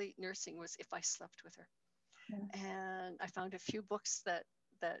 complete nursing was if I slept with her. Yeah, And I found a few books that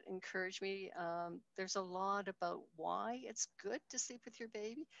encourage me. There's a lot about why it's good to sleep with your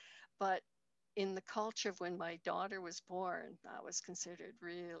baby, but in the culture of when my daughter was born, that was considered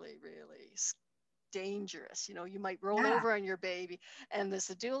really, really dangerous. You might roll yeah, over on your baby. And the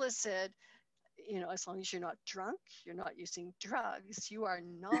doula said, as long as you're not drunk, you're not using drugs, you are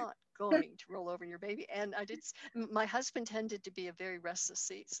not going to roll over on your baby. And my husband tended to be a very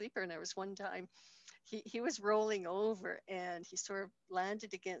restless sleeper. And there was one time he was rolling over and he sort of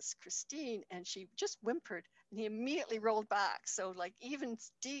landed against Christine and she just whimpered and he immediately rolled back. So like even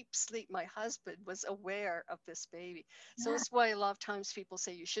deep sleep, my husband was aware of this baby. So yeah, it's why a lot of times people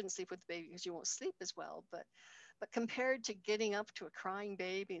say you shouldn't sleep with the baby because you won't sleep as well. But compared to getting up to a crying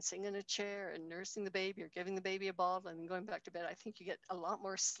baby and sitting in a chair and nursing the baby or giving the baby a bottle and then going back to bed, I think you get a lot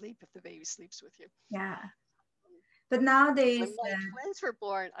more sleep if the baby sleeps with you. yeah. But When nowadays, my twins were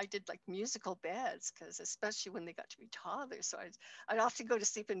born, I did like musical beds because especially when they got to be toddlers. So I'd often go to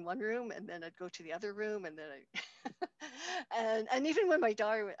sleep in one room and then I'd go to the other room and then and even when my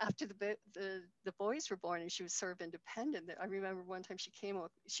daughter after the boys were born and she was sort of independent, I remember one time she came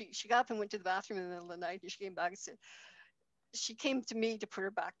up, she got up and went to the bathroom in the middle of the night and she came back and said she came to me to put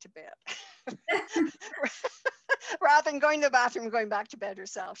her back to bed. Rather than going to the bathroom and going back to bed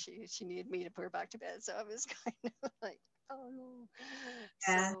herself, she needed me to put her back to bed. So I was kind of like, oh no.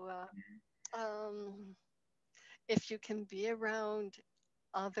 yeah, So if you can be around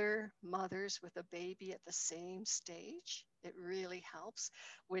other mothers with a baby at the same stage, it really helps.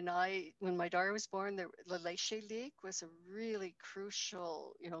 When my daughter was born, the Leche League was a really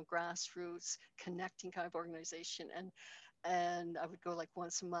crucial, grassroots connecting kind of organization, and I would go like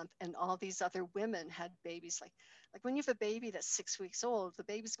once a month, and all these other women had babies. Like when you have a baby that's 6 weeks old, the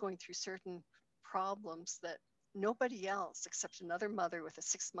baby's going through certain problems that nobody else except another mother with a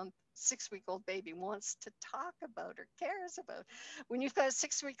 6-week-old baby wants to talk about or cares about. When you've got a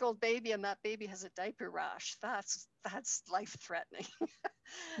 6-week-old baby and that baby has a diaper rash, that's life threatening.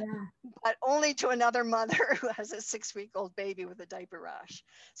 Yeah. But only to another mother who has a 6-week-old baby with a diaper rash.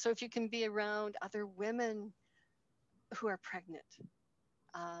 So if you can be around other women who are pregnant,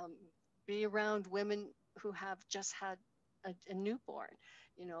 um, be around women who have just had a newborn,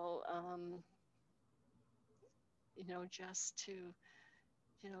 you know, um, just to,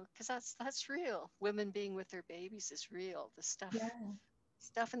 because that's real. Women being with their babies is real. The Yeah.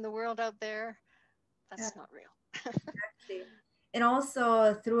 stuff in the world out there, Yeah. that's not real. Exactly. And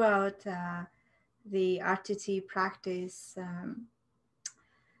also throughout the RTT practice,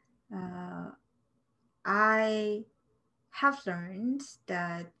 uh, I have learned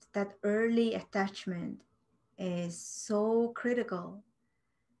that early attachment is so critical,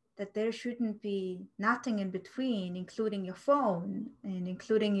 that there shouldn't be nothing in between, including your phone and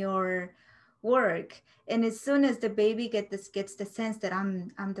including your work. And as soon as the baby gets the sense that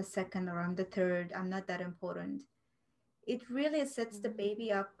I'm the second or I'm the third, I'm not that important, it really sets the Mhm.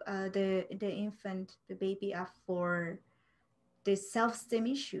 baby up, the infant, the baby up for the self-esteem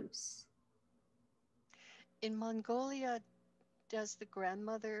issues. In Mongolia, does the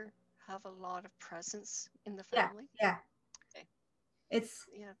grandmother have a lot of presence in the Yeah, family? yeah. Okay. It's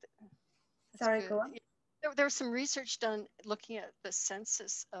Yeah, that's sorry, good. go on. Yeah, there was some research done looking at the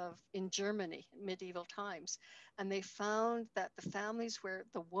census of in Germany in medieval times, and they found that the families where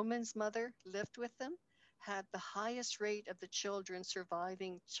the woman's mother lived with them had the highest rate of the children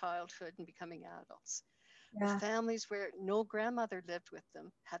surviving childhood and becoming adults. The Yeah, families where no grandmother lived with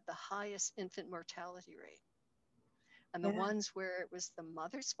them had the highest infant mortality rate. And the yeah. ones where it was the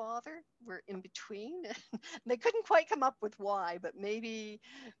mother's father were in between. They couldn't quite come up with why, but maybe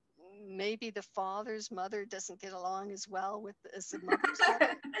the father's mother doesn't get along as well with as the mother's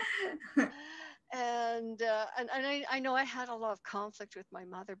mother. And I know I had a lot of conflict with my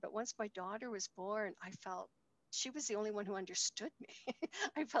mother, but once my daughter was born, I felt she was the only one who understood me.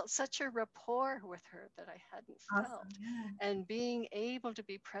 I felt such a rapport with her that I hadn't felt. Awesome. Yeah. And being able to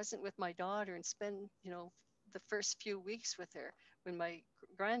be present with my daughter and spend, the first few weeks with her when my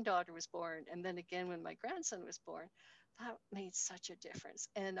granddaughter was born, and then again when my grandson was born, that made such a difference.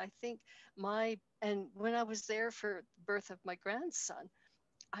 And I think and when I was there for the birth of my grandson,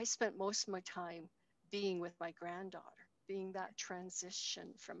 I spent most of my time being with my granddaughter, being that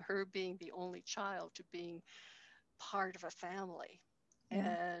transition from her being the only child to being part of a family.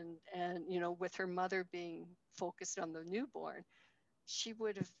 Yeah. And with her mother being focused on the newborn, she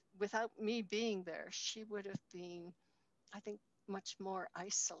would have, without me being there, she would have been, I think, much more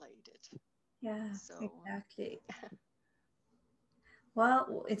isolated. Yeah, So, exactly.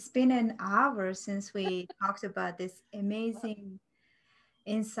 Well, it's been an hour since we talked about this well, amazing mm,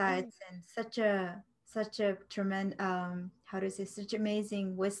 insights and such a tremendous how to say, such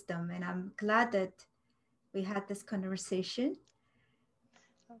amazing wisdom. And I'm glad that we had this conversation.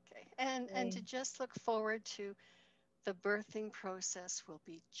 okay. And to just look forward to the birthing process will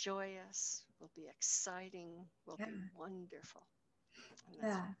be joyous, will be exciting, will Yeah, be wonderful. And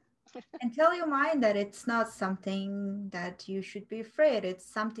that's yeah. And tell your mind that it's not something that you should be afraid. It's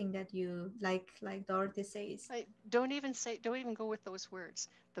something that you like Dorothy says. don't even go with those words.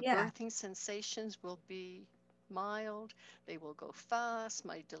 The Yeah. birthing sensations will be mild, they will go fast,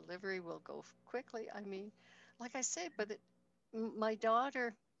 my delivery will go quickly. I mean, like I said, but my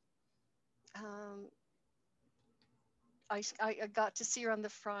daughter, um, I got to see her on the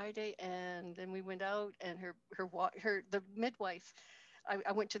Friday, and then we went out, and the midwife,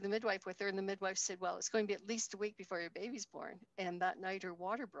 I went to the midwife with her, and the midwife said, "Well, it's going to be at least a week before your baby's born." And that night, her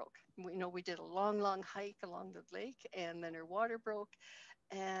water broke. We did a long, long hike along the lake, and then her water broke,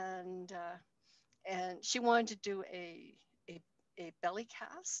 and she wanted to do a a belly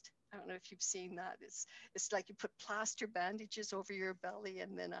cast. I don't know if you've seen that. It's like you put plaster bandages over your belly,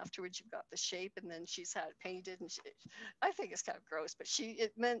 and then afterwards you've got the shape, and then she's had it painted. And I think it's kind of gross, but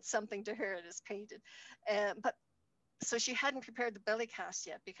it meant something to her. It is painted, but so she hadn't prepared the belly cast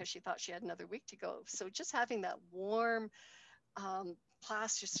yet because she thought she had another week to go. So just having that warm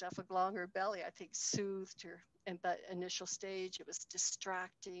plaster stuff along her belly, I think, soothed her. In that initial stage, it was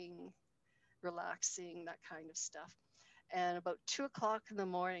distracting, relaxing, that kind of stuff. And about 2 o'clock in the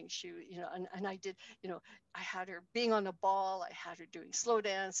morning, and I did, I had her being on a ball, I had her doing slow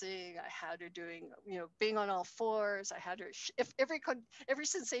dancing, I had her doing, being on all fours, I had her, if every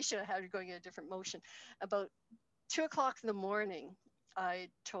sensation, I had her going in a different motion. About 2 o'clock in the morning, I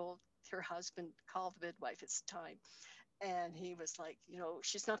told her husband, call the midwife, it's time. And he was like,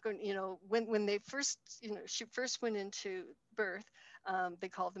 she's not going, when they first, she first went into birth, they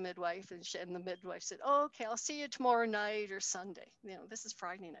called the midwife, and the midwife said, oh, okay, I'll see you tomorrow night or Sunday. This is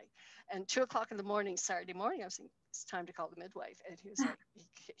Friday night. And 2 o'clock in the morning, Saturday morning, I was thinking, it's time to call the midwife. And he was like,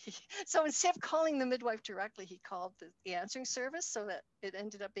 so instead of calling the midwife directly, he called the answering service, so that it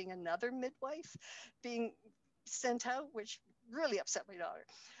ended up being another midwife being sent out, which really upset my daughter.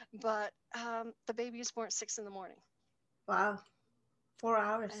 But the baby was born at 6 in the morning. Wow. 4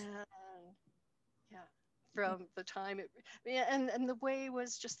 hours. And yeah, from the time yeah, and the way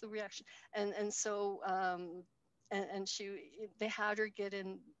was just the reaction. And so and they had her get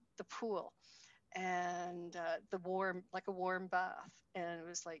in the pool, and the warm, like a warm bath, and it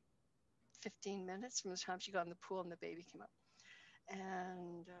was like 15 minutes from the time she got in the pool and the baby came up.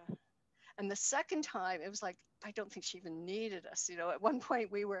 And the second time, it was like, I don't think she even needed us. At one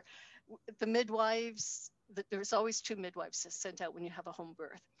point the midwives, there was always two midwives sent out when you have a home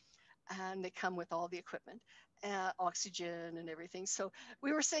birth, and they come with all the equipment, oxygen and everything. So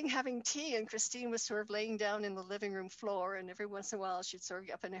we were sitting having tea, and Christine was sort of laying down in the living room floor, and every once in a while she'd sort of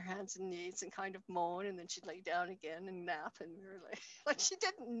get up on her hands and knees and kind of moan, and then she'd lay down again and nap. And we were like she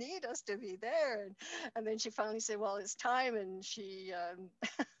didn't need us to be there. And then she finally said, well, it's time. And she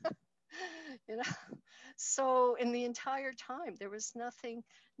you know so in the entire time there was nothing,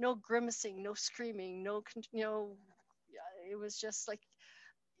 no grimacing, no screaming, it was just like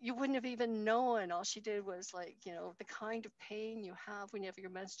you wouldn't have even known. All she did was like, the kind of pain you have when you have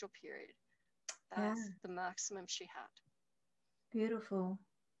your menstrual period. Yeah. That's the maximum she had. Beautiful.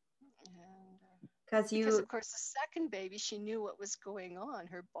 And Because because, you, of course, the second baby, she knew what was going on.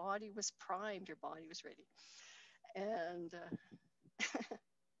 Her body was primed, her body was ready. And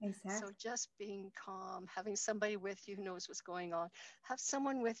so exactly. just being calm, having somebody with you who knows what's going on, have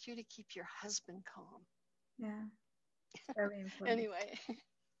someone with you to keep your husband calm. Yeah. It's very important. Anyway,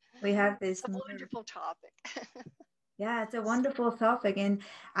 We have it's this a mirror. wonderful topic. Yeah, it's a wonderful topic. And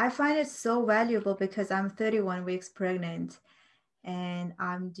I find it so valuable because I'm 31 weeks pregnant and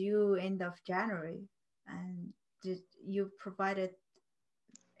I'm due end of January. And you provided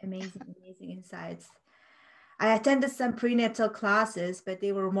amazing, amazing insights. I attended some prenatal classes, but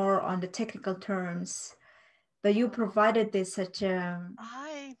they were more on the technical terms. But you provided this such a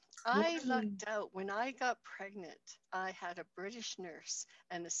I yeah, I lucked out when I got pregnant. I had a British nurse,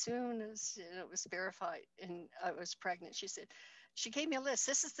 and as soon as it was verified and I was pregnant, she gave me a list.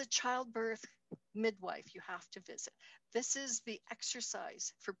 This is the childbirth midwife you have to visit. This is the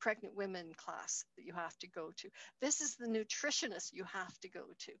exercise for pregnant women class that you have to go to. This is the nutritionist you have to go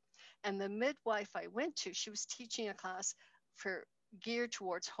to. And the midwife I went to, she was teaching a class for geared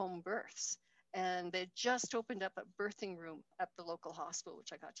towards home births, and they just opened up a birthing room at the local hospital,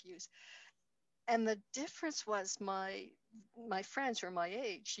 which I got to use. And the difference was my friends who are my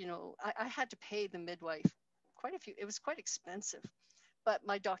age, I had to pay the midwife quite a few. It was quite expensive, but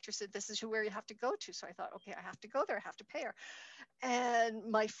my doctor said this is where you have to go to. So I thought, okay, I have to go there. I have to pay her. And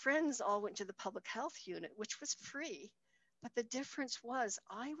my friends all went to the public health unit, which was free. But the difference was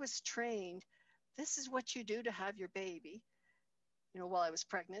I was trained. This is what you do to have your baby, while I was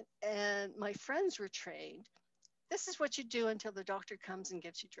pregnant. And my friends were trained. This is what you do until the doctor comes and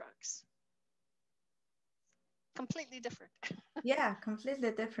gives you drugs. Completely different. yeah,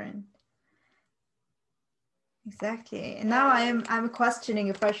 completely different. Exactly. And now And I'm questioning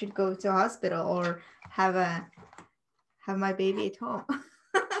if I should go to a hospital or have a have my baby at home.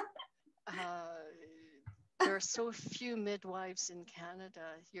 uh, there are so few midwives in Canada.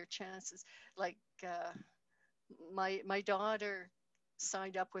 Your chances, like my daughter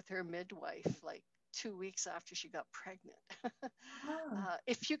signed up with her midwife like 2 weeks after she got pregnant. Oh,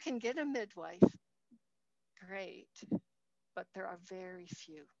 If you can get a midwife, great, but there are very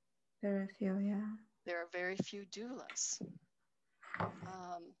few. very few, yeah. There are very few doulas.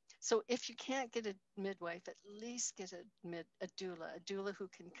 So if you can't get a midwife, at least get a doula who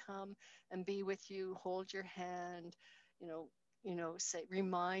can come and be with you, hold your hand, you know, say,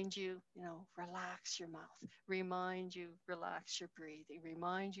 remind you, relax your mouth, remind you, relax your breathing,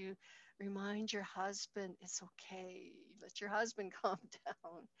 remind your husband it's okay. Let your husband calm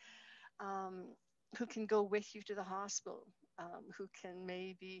down. Um, who can go with you to the hospital? Who can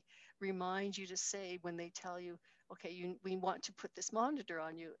maybe remind you to say when they tell you, okay, we want to put this monitor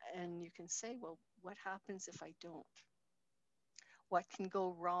on you, and you can say, well, what happens if I don't? What can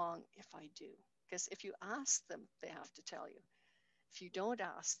go wrong if I do? Because if you ask them, they have to tell you. If you don't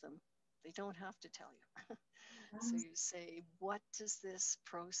ask them, they don't have to tell you. So you say, what does this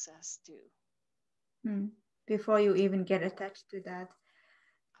process do? Hmm. Before you even get attached to that.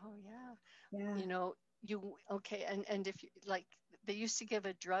 Oh, yeah. Yeah. You know, you okay, and if you like, they used to give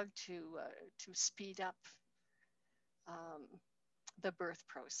a drug to speed up um, the birth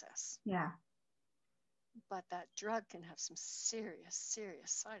process, Yeah. but that drug can have some serious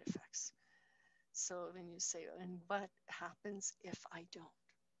side effects. So then you say, and what happens if I don't?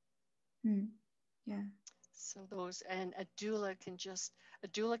 Mm. Yeah. So those, and a doula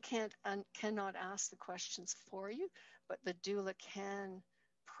cannot ask the questions for you, but the doula can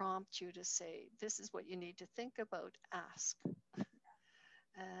prompt you to say, this is what you need to think about, ask.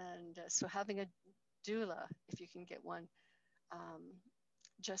 And so having a doula, if you can get one, um,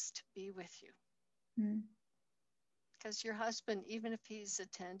 just to be with you. Mm. Because your husband, even if he's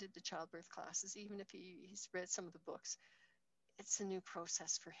attended the childbirth classes, even if he's read some of the books, it's a new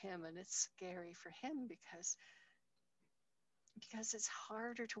process for him, and it's scary for him because it's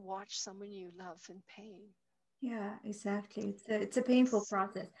harder to watch someone you love in pain. Yeah, exactly. It's a painful So,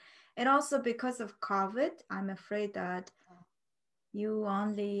 process. And also because of COVID, I'm afraid that oh, you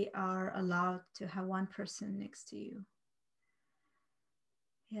only are allowed to have one person next to you.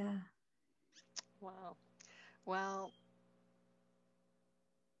 Yeah. wow. Well,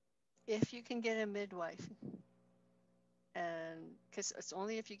 if you can get a midwife, and because it's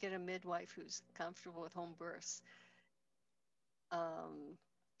only if you get a midwife who's comfortable with home births, um,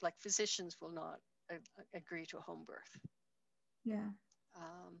 like physicians will not agree to a home birth. Yeah.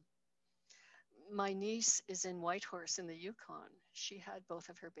 Um, my niece is in Whitehorse in the Yukon. She had both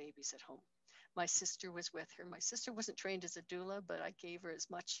of her babies at home. My sister was with her. My sister wasn't trained as a doula, but I gave her as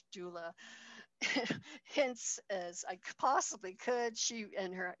much doula hints as I possibly could. She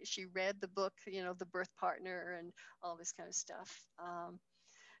read the book, the birth partner and all this kind of stuff.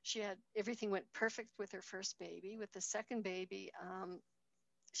 She had everything went perfect with her first baby. With the second baby,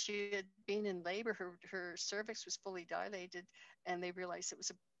 she had been in labor. Her cervix was fully dilated, and they realized it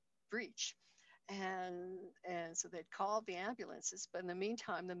was a breech, and so they'd called the ambulances. But in the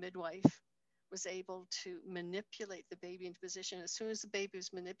meantime, the midwife was able to manipulate the baby into position. As soon as the baby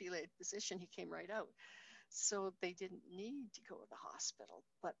was manipulated position, he came right out. So they didn't need to go to the hospital.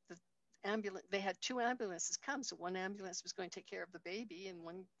 But they had two ambulances come. So one ambulance was going to take care of the baby and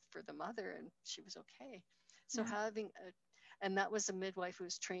one for the mother, and she was okay. So Yeah. and that was a midwife who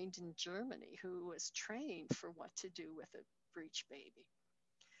was trained in Germany, who was trained for what to do with a breech baby.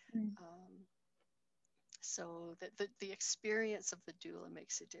 Mm. Um, so that the experience of the doula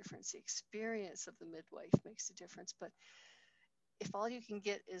makes a difference. The experience of the midwife makes a difference. But if all you can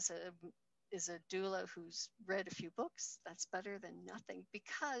get is a doula who's read a few books, that's better than nothing.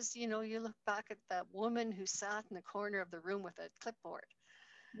 Because you look back at that woman who sat in the corner of the room with a clipboard.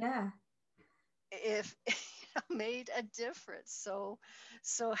 Yeah. If made a difference.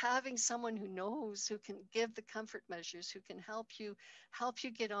 So having someone who knows, who can give the comfort measures, who can help you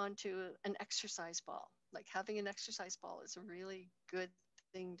get onto an exercise ball. Like having an exercise ball is a really good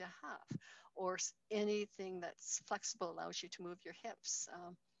thing to have, or anything that's flexible, allows you to move your hips.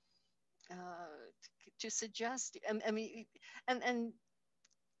 To suggest, I mean, and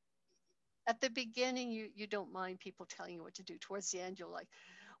at the beginning, you don't mind people telling you what to do. Towards the end, you're like,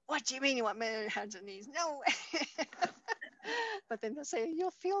 what do you mean you want my hands and knees? No. But then they'll say,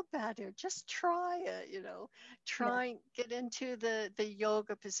 you'll feel better. Just try it, Yeah. Try, get into the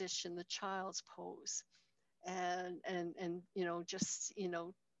yoga position, the child's pose. And just,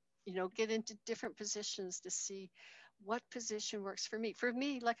 get into different positions to see what position works for me. For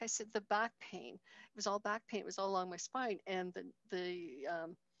me, like I said, the back pain, it was all back pain. It was all along my spine. And the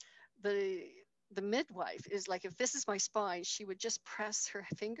the midwife is like, if this is my spine, she would just press her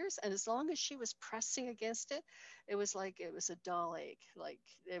fingers, and as long as she was pressing against it, it was like it was a dull ache, like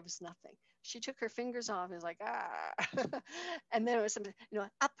it was nothing. She took her fingers off and was like, and then it was something,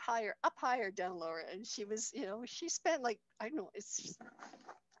 up higher, down lower. And she was, she spent like, I don't know, it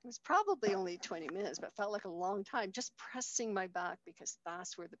was probably only 20 minutes, but felt like a long time just pressing my back because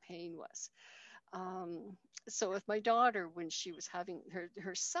that's where the pain was. um, so with my daughter, when she was having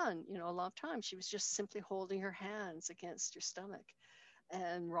her son, a lot of times she was just simply holding her hands against her stomach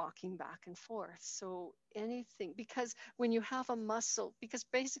and rocking back and forth. So anything, because when you have a muscle, because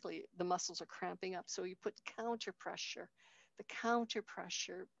basically the muscles are cramping up, so you put counter pressure. The counter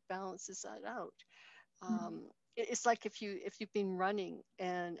pressure balances that out. Mm. It's like if you've been running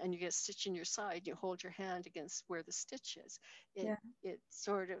and you get a stitch in your side, you hold your hand against where the stitch is. it Yeah. it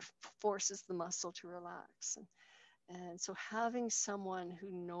sort of forces the muscle to relax. And so having someone who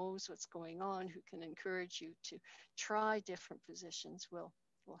knows what's going on, who can encourage you to try different positions, will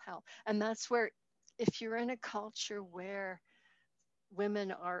help. And that's where, if you're in a culture where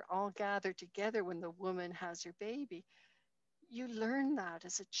women are all gathered together when the woman has her baby, you learn that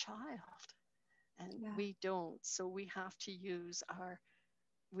as a child. and Yeah. we don't. So we have to use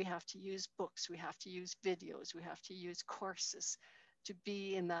books, we have to use videos, we have to use courses to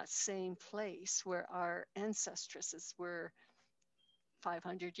be in that same place where our ancestresses were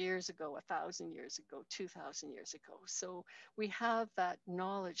 500 years ago, 1,000 years ago, 2,000 years ago. So we have that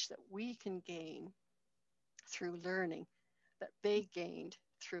knowledge that we can gain through learning that they gained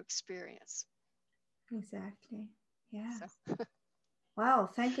through experience. Exactly. Yeah. So, Wow.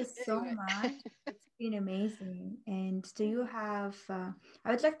 Thank you so anyway. much. It's been amazing. And do you have,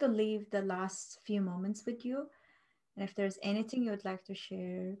 I would like to leave the last few moments with you. And if there's anything you would like to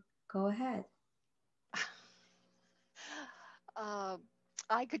share, go ahead. uh,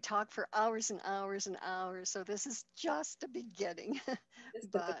 I could talk for hours and hours and hours. So this is just a beginning.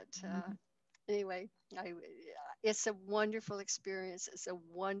 Just the But beginning. anyway, I, it's a wonderful experience. It's a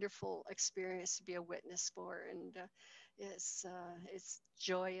wonderful experience to be a witness for, and it's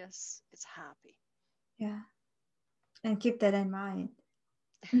joyous. It's happy. Yeah. And keep that in mind.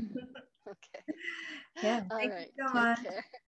 Okay. Yeah. All Thank you right. so Take much. care.